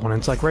purple one?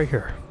 It's like right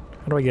here.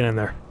 How do I get in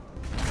there?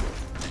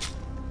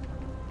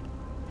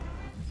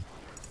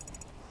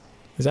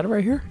 Is that it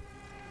right here?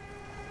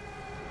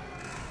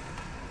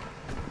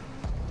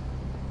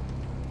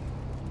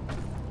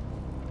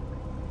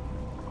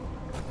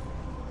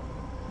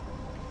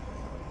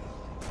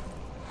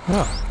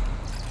 Oh.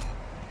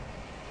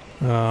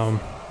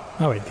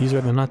 Oh wait, these are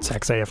the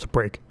nutsacks I have to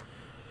break.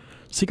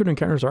 Secret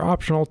encounters are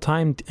optional,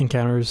 timed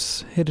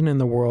encounters hidden in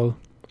the world.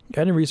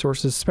 Any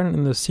resources spent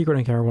in the secret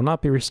encounter will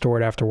not be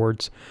restored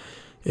afterwards.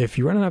 If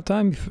you run out of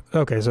time...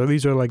 Okay, so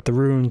these are like the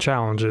rune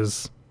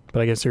challenges.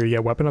 But I guess here you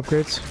get weapon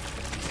upgrades.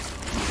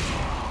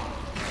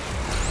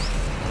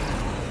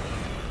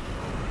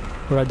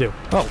 What'd I do?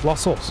 Oh,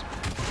 lost souls.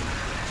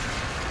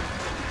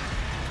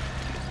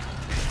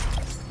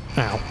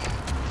 Ow.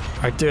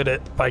 I did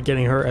it by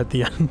getting her at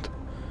the end.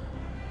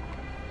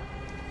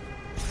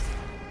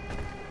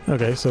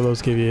 Okay, so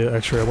those give you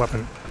extra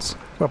weapon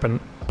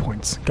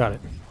points. Got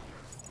it.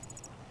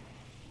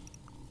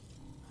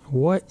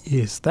 What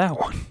is that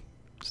one?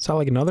 Is that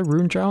like another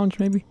rune challenge,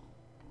 maybe?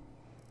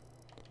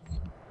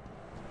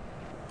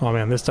 Oh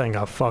man, this thing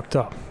got fucked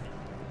up.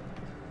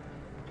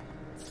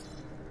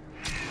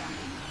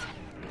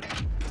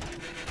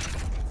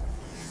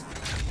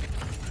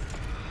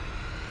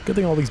 Good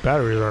thing all these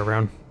batteries are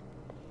around.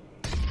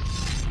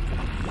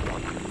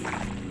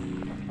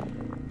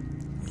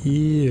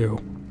 Ew.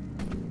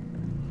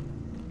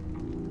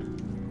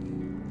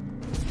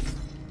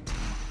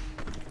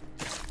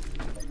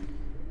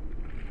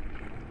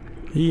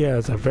 He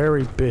has a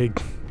very big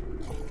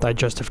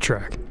digestive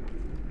tract.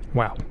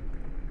 Wow.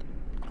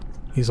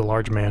 He's a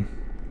large man.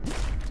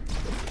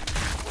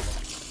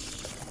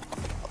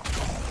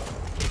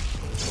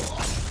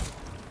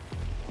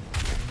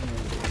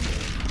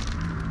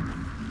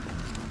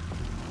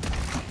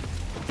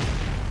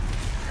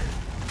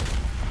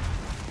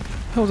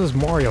 How's this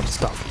Mario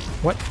stuff?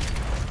 What?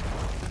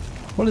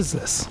 What is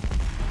this?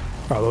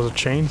 Oh, those are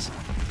chains?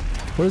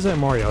 What is that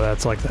Mario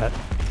that's like that?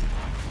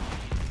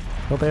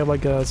 Don't they have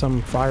like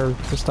some fire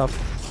stuff?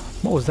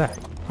 What was that?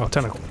 Oh,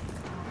 tentacle.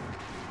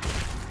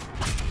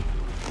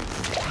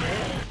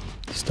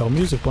 Still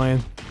music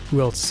playing.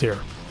 Who else is here?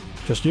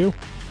 Just you?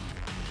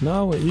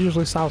 No, it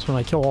usually stops when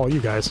I kill all you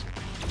guys.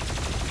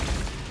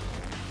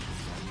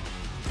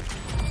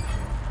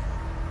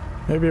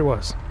 Maybe it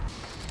was.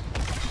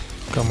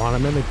 Come on,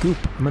 I'm in the goop.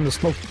 I'm in the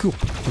smoke goop.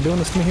 You doing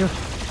this to me here?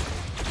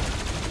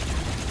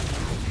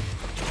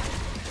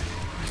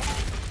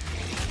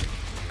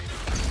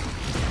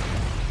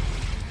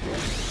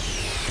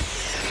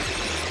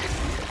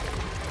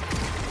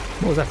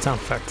 What was that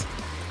sound effect?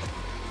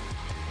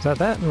 Is that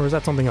that, or is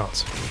that something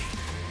else?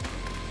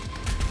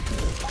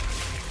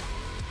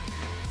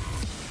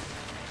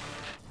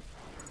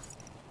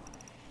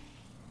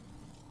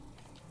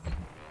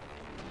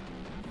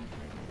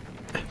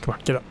 Come on,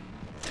 get up.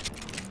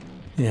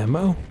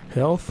 Ammo,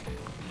 health,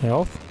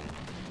 health.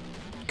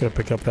 Gotta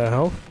pick up that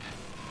health.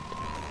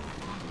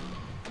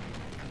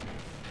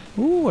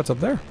 Ooh, what's up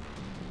there?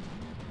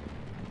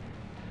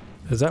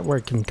 Is that where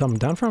it can come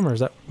down from, or is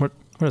that what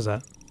is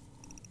that?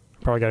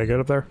 Probably gotta get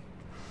up there.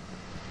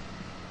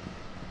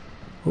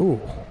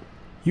 Ooh,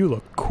 you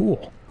look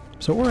cool.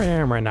 So where I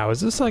am right now, is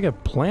this like a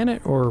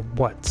planet or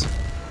what?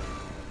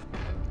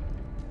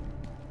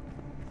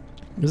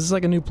 Is this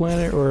like a new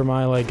planet, or am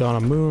I like on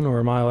a moon, or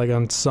am I like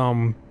on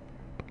some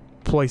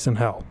place in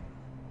hell?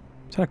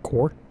 Is that a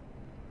core?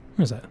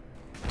 What is that?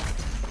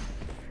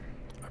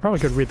 I probably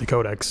could read the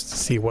codex to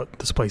see what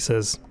this place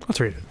is. Let's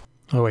read it.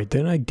 Oh wait,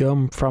 didn't I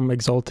come from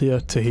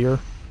Exaltia to here?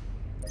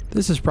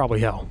 This is probably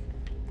hell.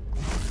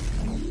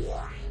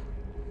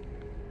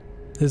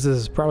 This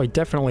is probably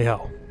definitely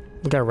hell.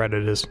 Look how red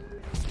it is.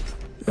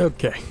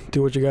 Okay,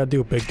 do what you gotta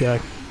do, big guy.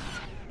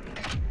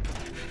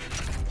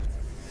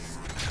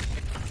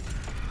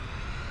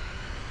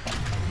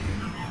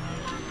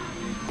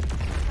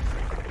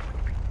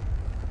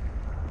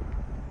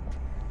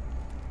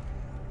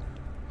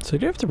 So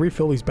do you have to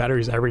refill these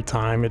batteries every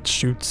time it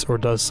shoots or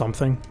does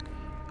something?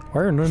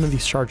 Why are none of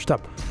these charged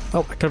up? Oh,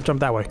 I could have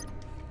jumped that way.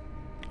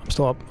 I'm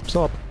still up. I'm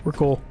still up. We're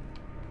cool.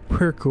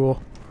 We're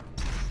cool.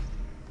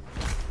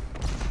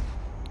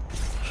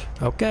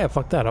 Okay, I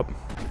fucked that up.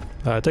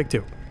 Take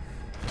two.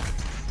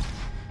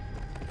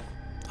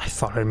 I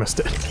thought I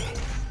missed it.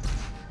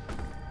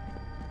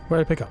 What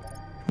did I pick up?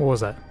 What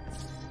was that?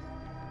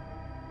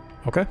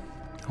 Okay.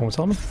 I won't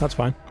tell me. That's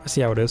fine. I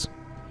see how it is.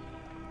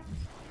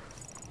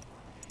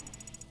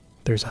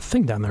 There's a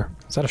thing down there.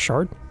 Is that a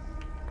shard?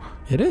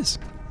 It is.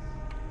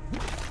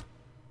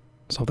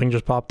 Something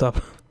just popped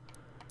up.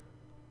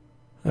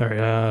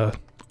 Alright,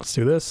 let's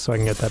do this so I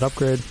can get that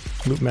upgrade.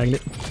 Loot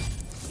magnet.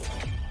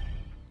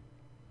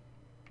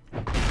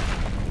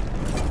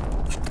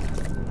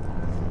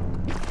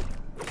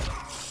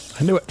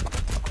 I knew it.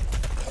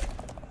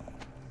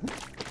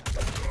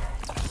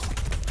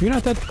 You're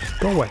not dead.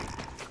 Go away.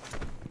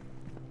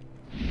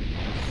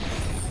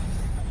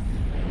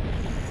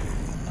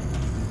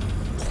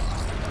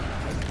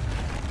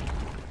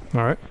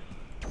 Alright.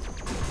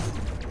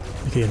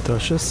 You can't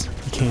touch this.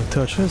 You can't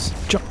touch this.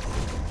 Jump!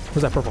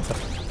 Where's that purple thing?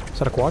 Is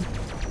that a quad?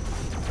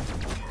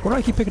 Why do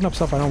I keep picking up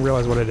stuff I don't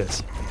realize what it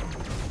is?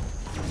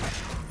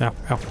 Ow,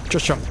 ow.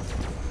 Just jump.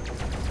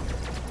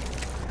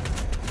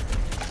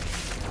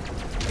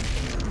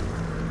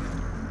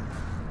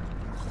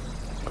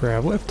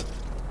 Grab lift.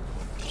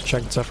 Just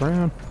checking stuff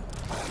around.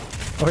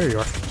 Oh, here you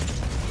are.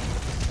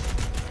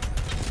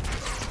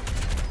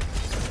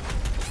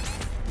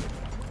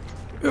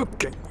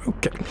 Okay,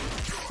 okay.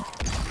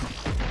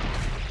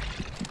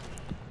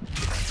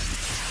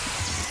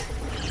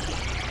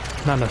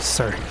 Not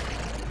necessary.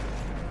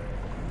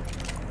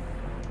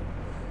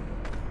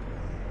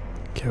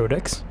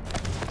 Codex.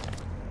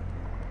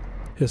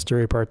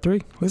 History part 3.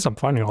 At least I'm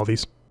finding all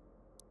these.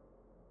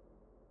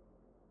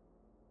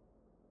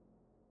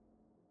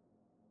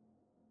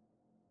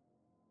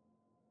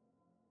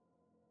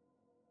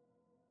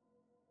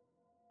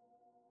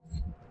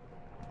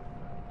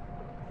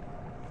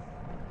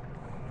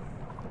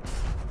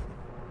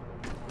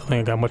 Don't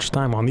think I got much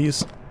time on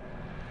these.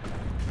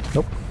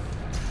 Nope.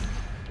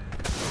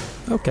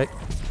 Okay.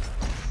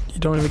 You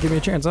don't even give me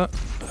a chance, huh?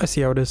 I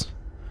see how it is.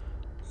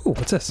 Ooh,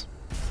 what's this?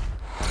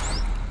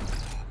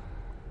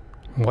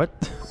 What?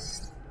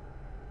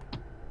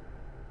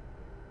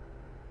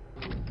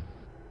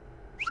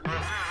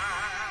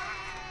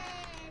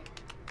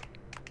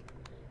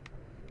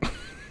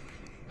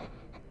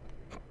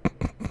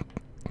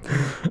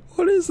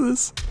 What is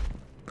this?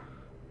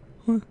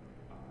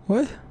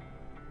 What?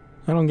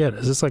 I don't get it.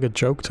 Is this like a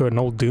joke to an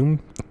old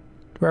Doom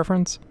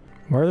reference?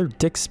 Why are there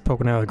dicks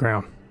poking out of the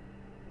ground?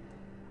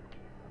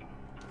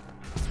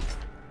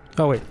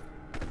 Oh wait.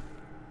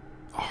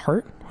 A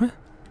heart? What?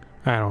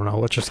 I don't know.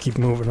 Let's just keep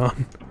moving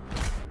on.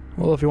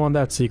 Well, if you want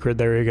that secret,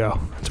 there you go.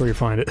 That's where you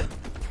find it.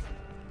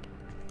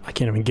 I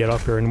can't even get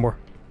up here anymore.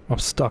 I'm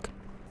stuck.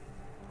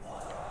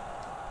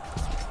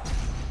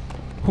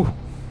 Whew.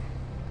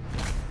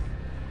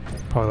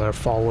 Probably let it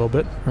fall a little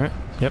bit, right?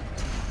 Yep.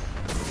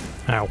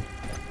 Ow.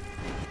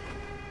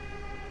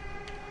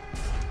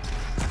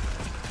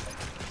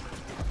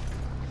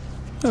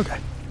 Okay,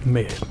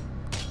 made it.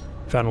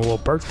 Found a little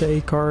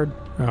birthday card.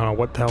 I don't know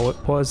what the hell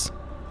it was.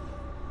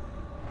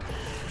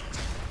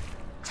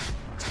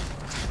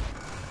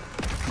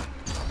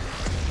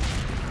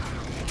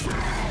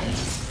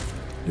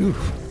 Oof.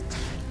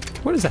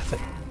 What is that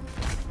thing?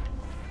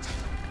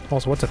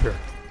 Also, what's up here?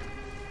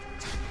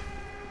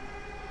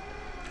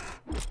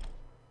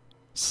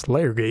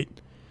 Slayer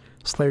Gate.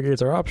 Slayer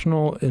Gates are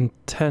optional,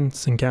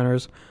 intense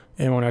encounters,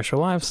 and 1 extra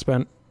life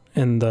spent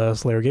in the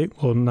Slayer Gate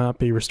will not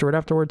be restored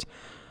afterwards.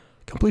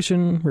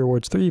 Completion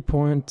rewards 3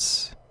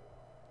 points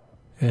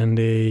and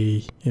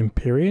a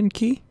Empyrean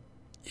key.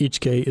 Each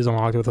gate is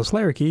unlocked with a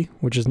Slayer key,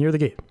 which is near the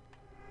gate.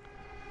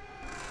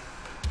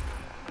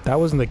 That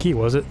wasn't the key,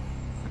 was it?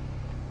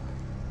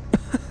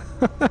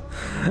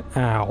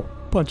 Ow.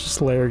 Bunch of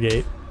Slayer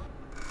Gate.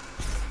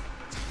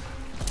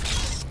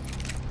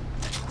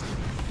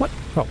 What?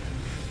 Oh.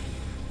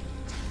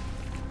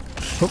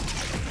 Oh.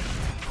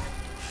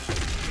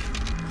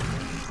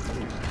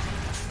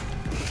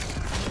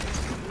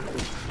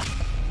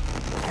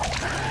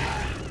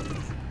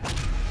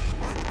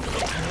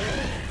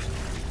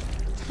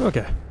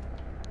 Okay.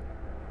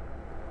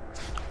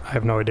 I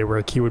have no idea where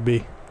a key would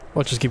be.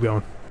 Let's just keep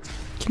going.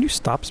 Can you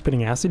stop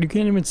spitting acid? You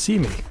can't even see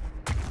me.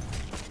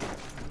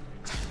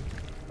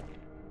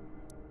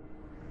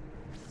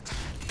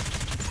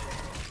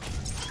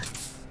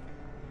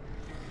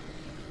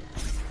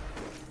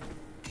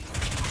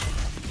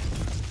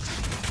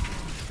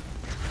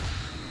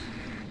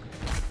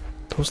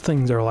 Those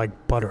things are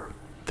like butter.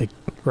 They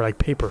are like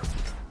paper.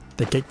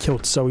 They get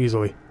killed so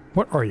easily.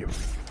 What are you?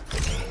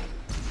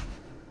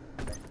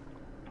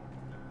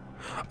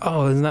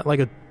 Oh, isn't that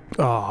like a...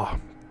 Oh,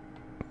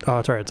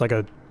 it's right. It's like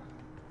a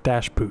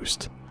dash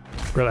boost.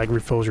 Where it like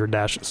refills your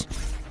dashes.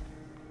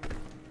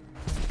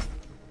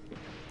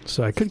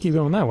 So I could keep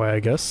going that way,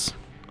 I guess.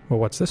 Well,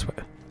 what's this way?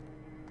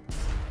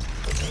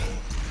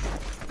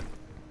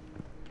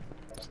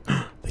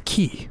 The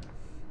key.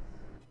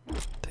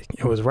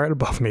 It was right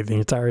above me the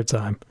entire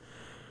time.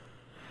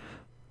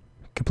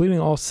 Completing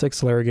all 6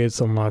 Slayer Gates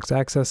unlocks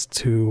access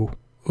to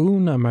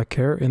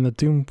Unmaker in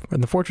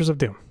the Fortress of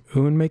Doom.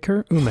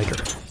 Unmaker?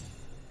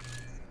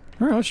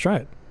 Alright, let's try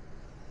it.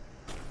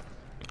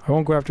 I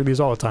won't go after these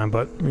all the time,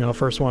 but, you know,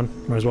 first one,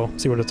 might as well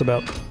see what it's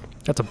about.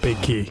 That's a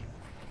big key.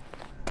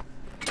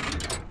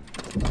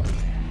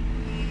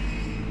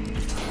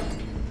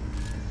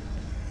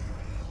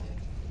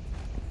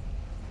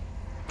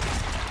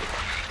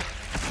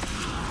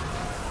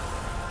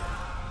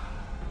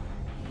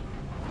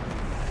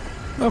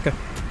 Okay.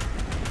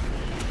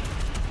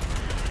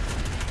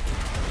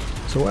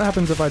 So what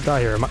happens if I die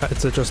here?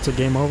 Is it just a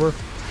game over?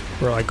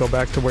 Or I go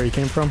back to where you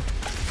came from?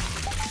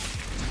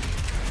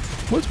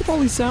 What's with all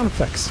these sound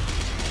effects?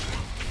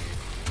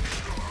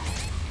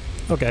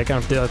 Okay, I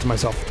kind of did that to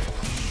myself.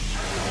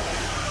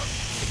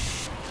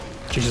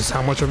 Jesus,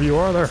 how much of you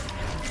are there?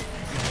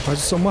 Why is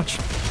it so much?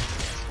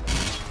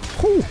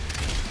 Whew!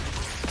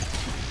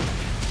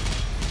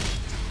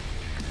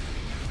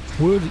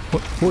 Wood,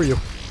 who are you?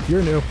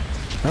 You're new.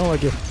 I don't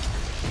like you.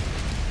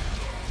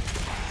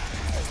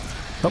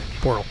 Oh,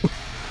 portal.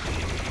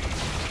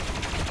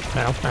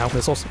 Ow, ow,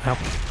 missiles, ow.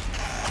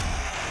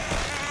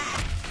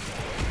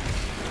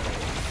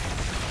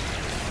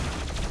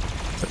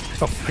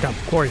 Oh, I got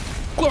him. Glory.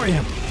 Glory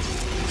him!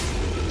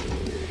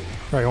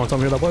 Alright, you want to tell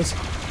me who that was?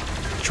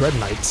 Dread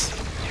Knights.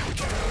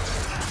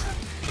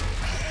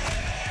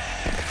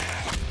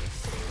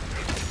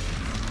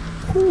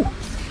 Whew.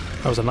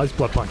 That was a nice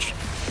blood punch.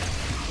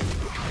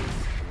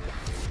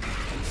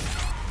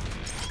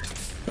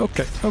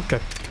 Okay, okay.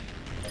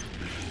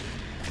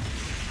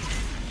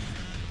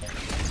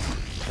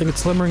 I think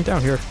it's slimmering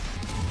down here.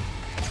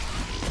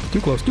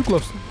 Too close, too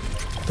close.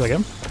 Did I get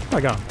him? Oh,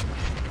 I got him.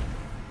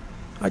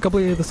 I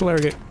completed the Slayer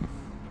Gate.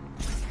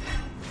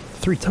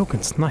 3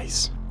 tokens,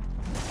 nice.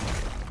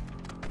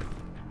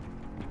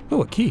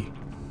 Oh, a key.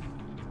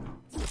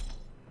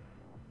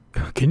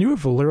 Can you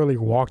have literally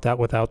walked out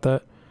without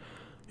that?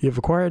 You've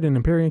acquired an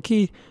Empyrean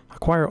key.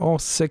 Acquire all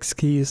 6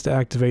 keys to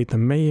activate the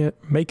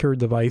Maker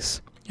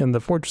device in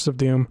the Fortress of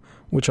Doom,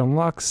 which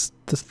unlocks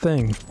this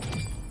thing.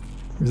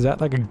 Is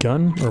that like a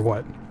gun or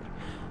what?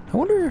 I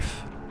wonder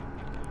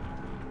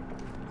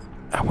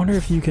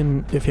if you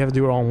can, if you have to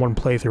do it all in one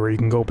playthrough, or you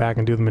can go back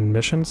and do them in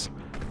missions.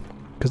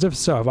 Because if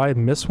so, if I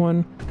miss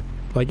one,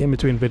 like in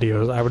between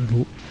videos, I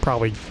would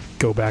probably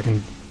go back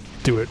and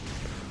do it.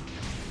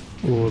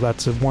 Ooh,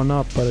 that's a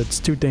 1-up, but it's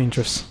too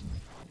dangerous.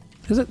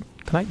 Is it?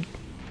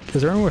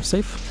 Is there anywhere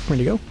safe for me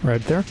to go?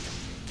 Right there?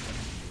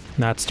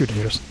 Nah, it's too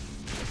dangerous.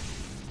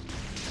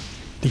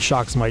 These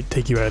shocks might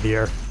take you out of the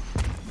air.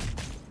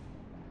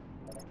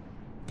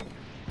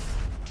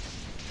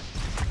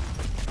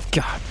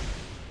 God.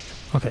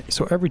 Okay,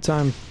 so every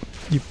time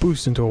you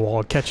boost into a wall,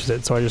 it catches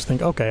it, so I just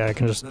think, okay, I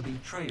can just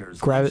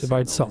grab it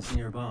by itself.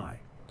 Nearby.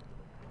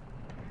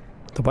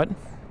 The what?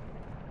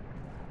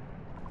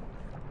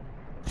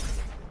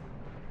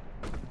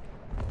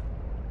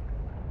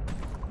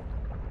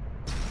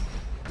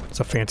 It's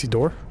a fancy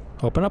door.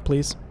 Open up,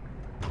 please.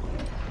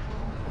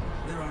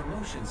 There are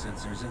motion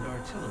sensors and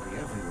artillery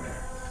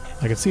everywhere.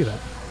 I can see that.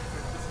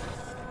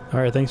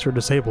 Alright, thanks for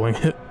disabling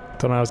it.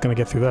 Thought I was gonna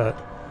get through that.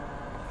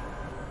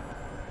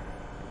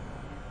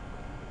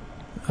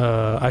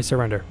 I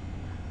surrender.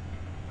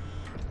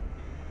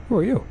 Who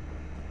are you?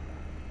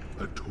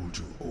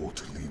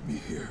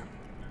 me here.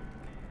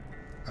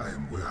 I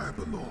am where I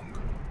belong.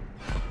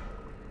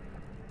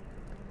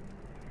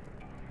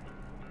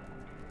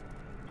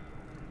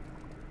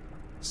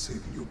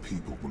 Saving your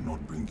people will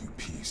not bring you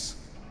peace.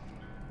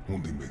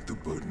 Only make the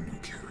burden you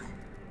carry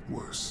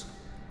worse.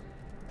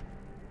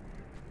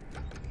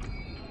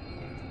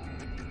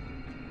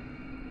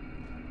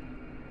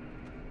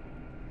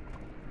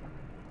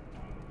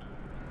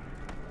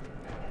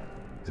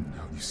 And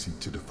now you seek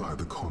to defy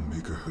the Calm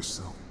Maker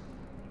herself.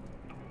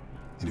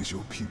 It is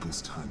your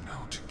people's time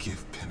now to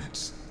give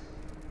penance,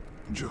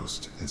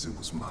 just as it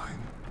was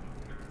mine.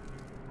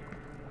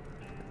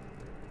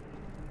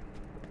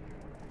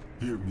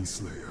 Hear me,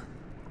 Slayer.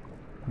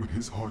 When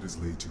his heart is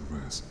laid to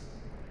rest,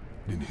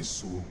 then his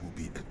soul will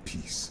be at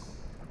peace.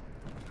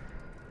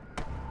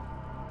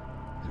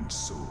 And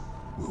so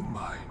will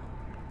mine.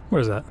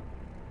 What is that?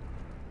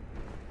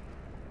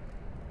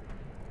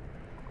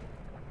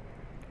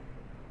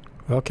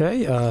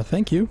 Okay,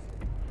 thank you.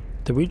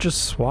 Did we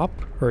just swap?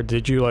 Or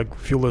did you, like,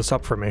 fuel this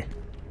up for me?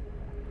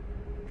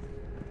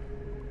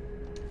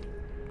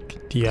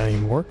 Do you have any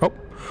more?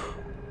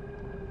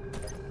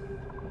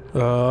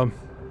 Oh!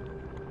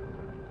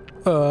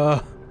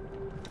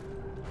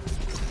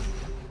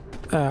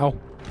 Ow.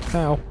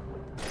 Ow.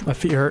 My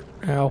feet hurt.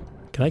 Ow.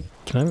 Can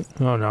I?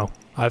 Oh no.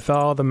 I fell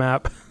off the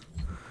map.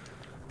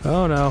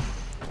 Oh no.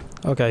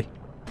 Okay.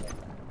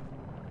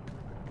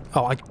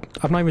 Oh,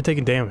 I'm not even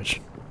taking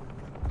damage.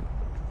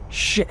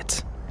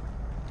 Shit.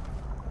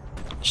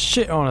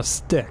 Shit on a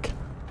stick.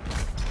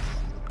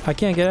 I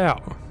can't get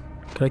out.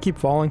 Can I keep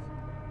falling?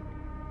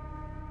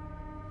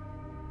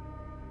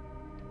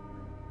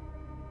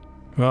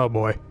 Oh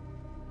boy.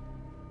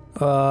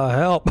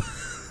 Help.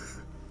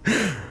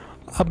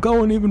 I'm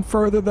going even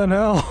further than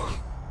hell.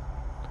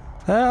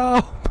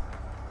 Help.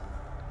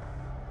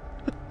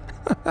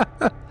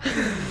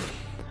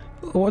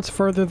 What's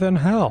further than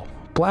hell?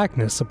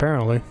 Blackness,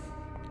 apparently.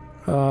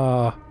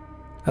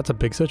 That's a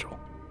big sigil.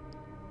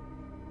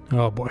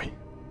 Oh boy.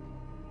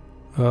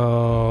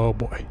 Oh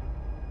boy.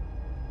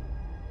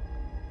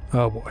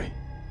 Oh boy.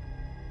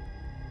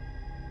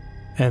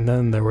 And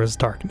then there was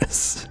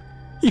darkness.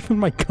 Even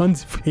my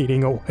gun's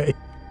fading away.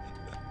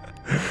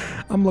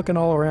 I'm looking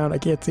all around. I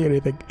can't see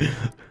anything.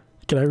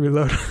 Can I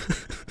reload?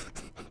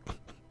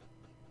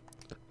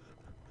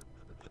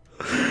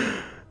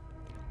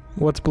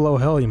 What's below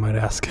hell, you might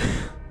ask?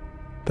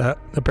 That.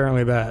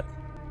 Apparently that.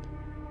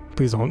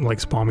 Please don't, like,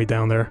 spawn me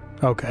down there.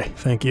 Okay,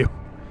 thank you.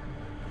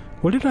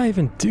 What did I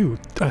even do?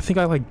 I think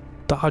I, like,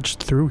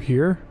 dodged through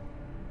here?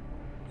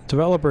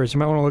 Developers, you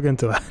might want to look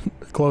into that.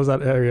 Close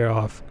that area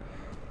off.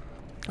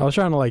 I was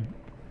trying to, like,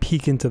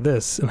 peek into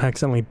this and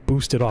accidentally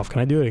boost it off.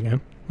 Can I do it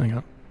again? Hang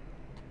on.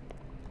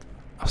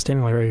 I was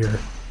standing, like, right here.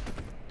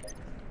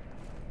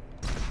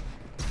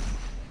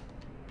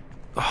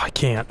 Oh, I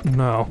can't.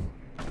 No.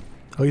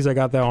 At least I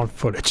got that on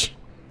footage.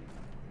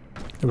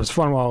 It was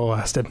fun while it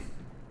lasted.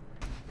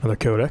 Another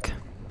codec.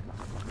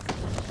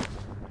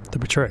 The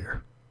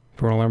Betrayer.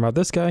 If you want to learn about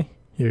this guy,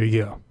 here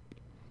you go.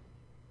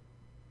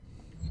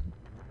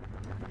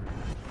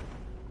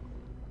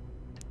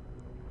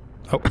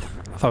 Oh, I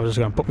thought it was just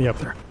gonna put me up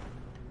there.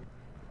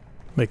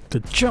 Make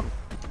the jump.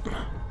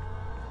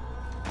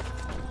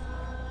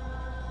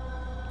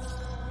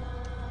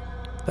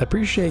 I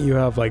appreciate you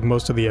have, like,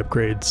 most of the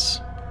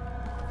upgrades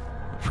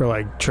for,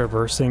 like,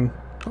 traversing,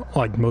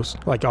 like,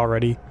 most, like,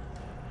 already.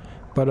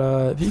 But,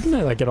 if you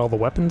can, like, get all the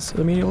weapons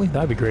immediately,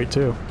 that'd be great,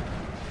 too.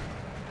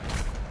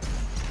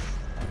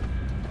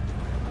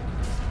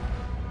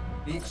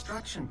 The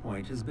extraction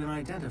point has been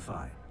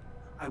identified.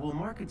 I will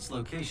mark its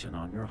location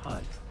on your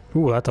HUD.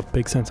 Ooh, that's a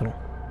big sentinel.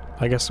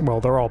 I guess,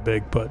 well, they're all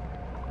big, but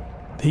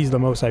he's the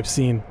most I've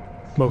seen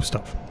most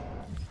of.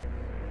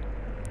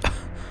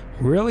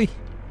 Really?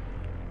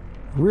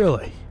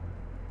 Really?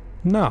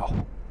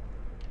 No.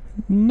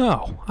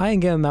 No. I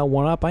ain't getting that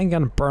one up. I ain't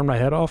gonna burn my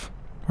head off.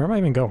 Where am I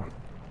even going?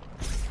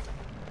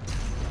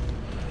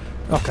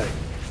 Okay.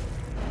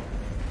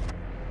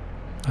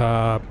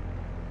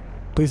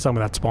 Please tell me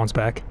that spawns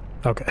back.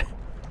 Okay.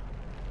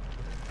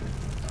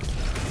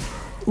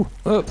 Ooh,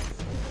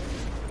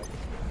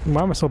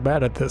 why am I so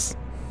bad at this?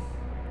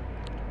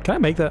 Can I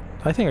make that?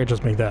 I think I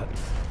just made that.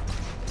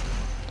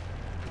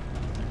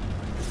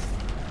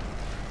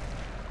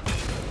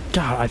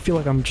 God, I feel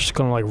like I'm just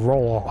gonna, like,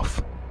 roll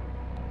off.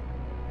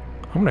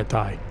 I'm gonna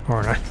die,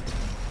 aren't I?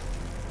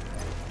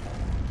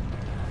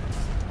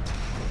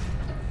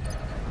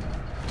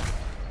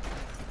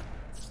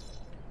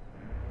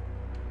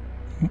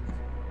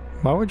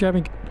 Why would you have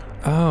me?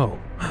 Oh.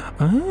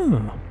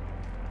 Oh.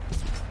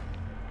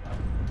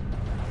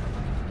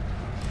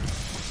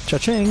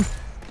 Cha-ching!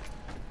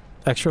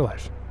 Extra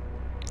life.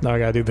 Now I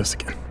gotta do this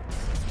again.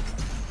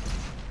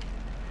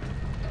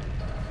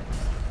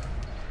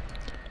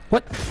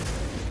 What?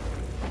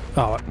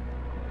 Oh,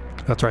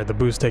 that's right, the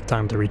boosts take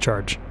time to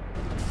recharge.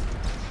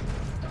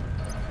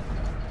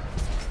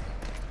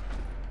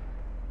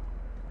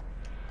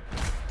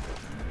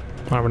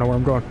 I don't know where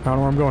I'm going. I don't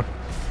know where I'm going.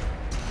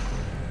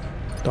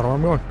 Don't know where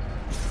I'm going.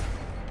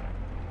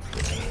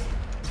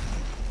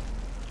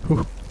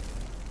 Ooh.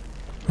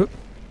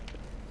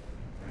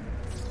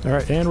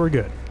 Alright, and we're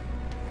good.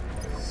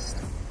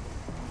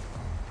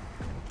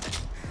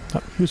 Oh,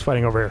 who's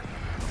fighting over here?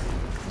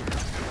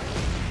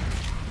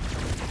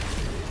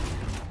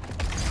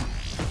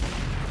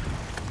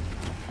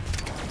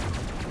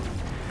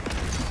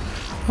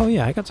 Oh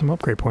yeah, I got some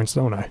upgrade points,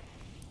 don't I?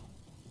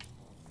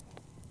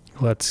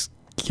 Let's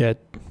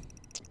get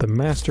the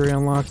mastery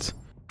unlocked.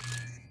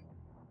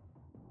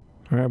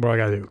 Alright, what do I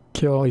gotta do?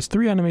 Kill at least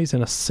 3 enemies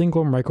in a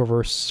single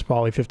microverse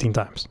volley 15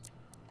 times.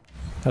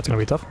 That's gonna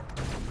be tough.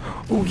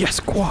 Oh yes,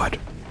 quad!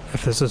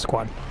 If this is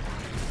quad.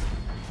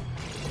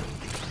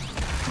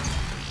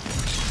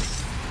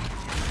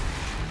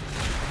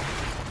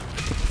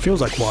 Feels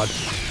like quad.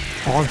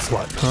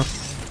 Onslaught, huh?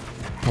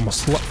 I'm a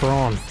slut for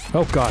on.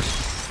 Oh god.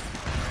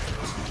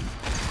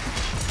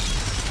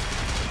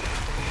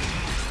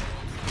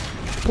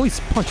 Please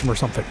punch him or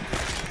something.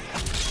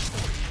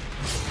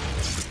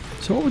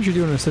 So what would you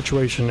do in a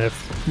situation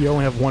if you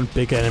only have one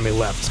big enemy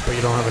left, but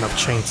you don't have enough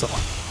chainsaw?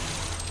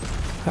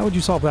 How would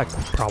you solve that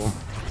problem?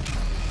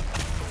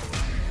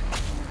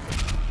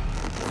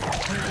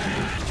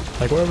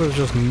 Like, what if it was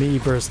just me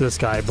versus this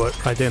guy, but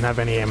I didn't have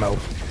any ammo,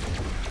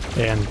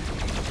 and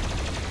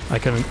I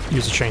couldn't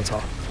use a chainsaw?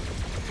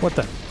 What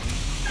then?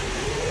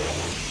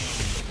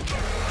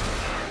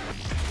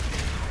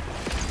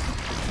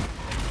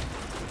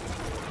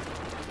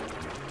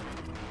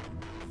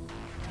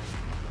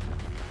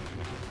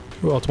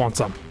 Who else wants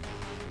some?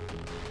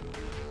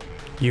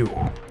 You.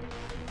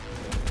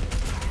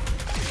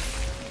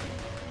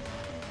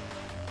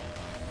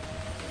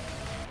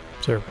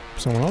 Is there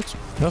someone else?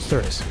 Yes,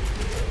 there is.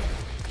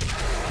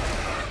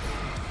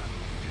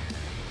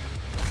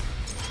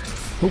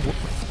 Ooh.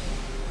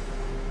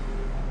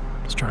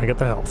 Just trying to get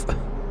the health.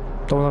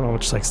 Don't know,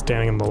 just like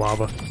standing in the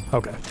lava.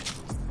 Okay.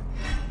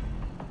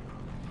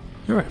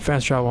 Alright,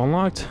 fast travel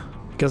unlocked.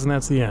 Guessing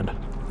that's the end.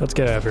 Let's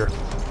get out of here.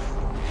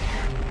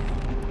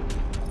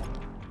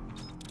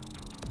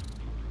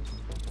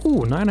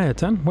 Ooh, 9 out of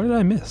 10? What did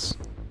I miss?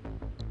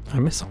 I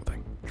missed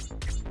something.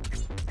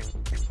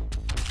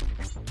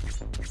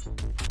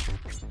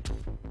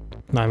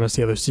 No, I missed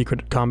the other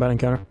secret combat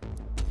encounter.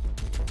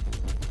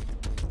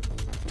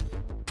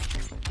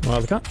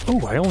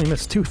 Oh, I only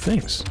missed 2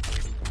 things.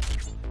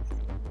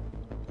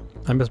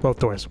 I missed both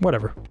doors.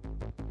 Whatever.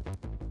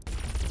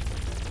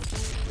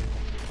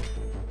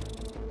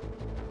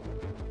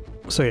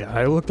 So yeah,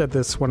 I looked at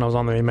this when I was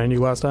on the main menu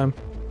last time.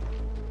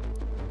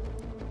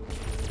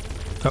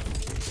 Oh.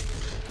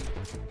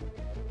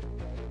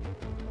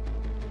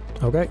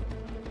 Okay.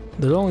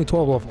 There's only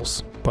 12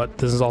 levels, but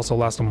this is also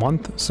last a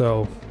month,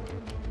 so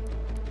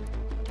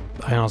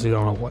I honestly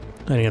don't know what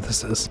any of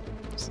this is.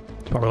 It's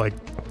probably like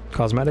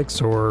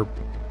cosmetics or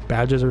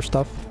badges or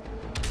stuff.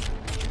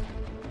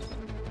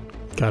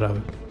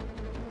 Gotta...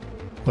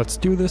 Let's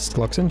do this.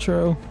 Deluxe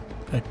intro.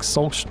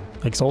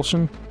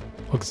 Exaltation?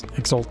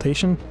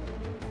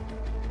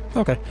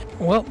 Okay.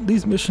 Well,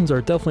 these missions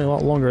are definitely a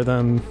lot longer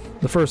than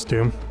the first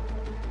Doom.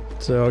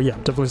 So yeah,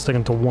 definitely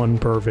sticking to 1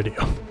 per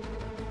video.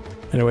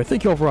 Anyway,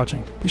 thank you all for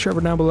watching. Be sure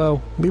to down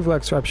below, leave a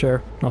like, subscribe, share,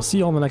 and I'll see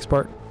you all in the next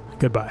part.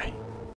 Goodbye.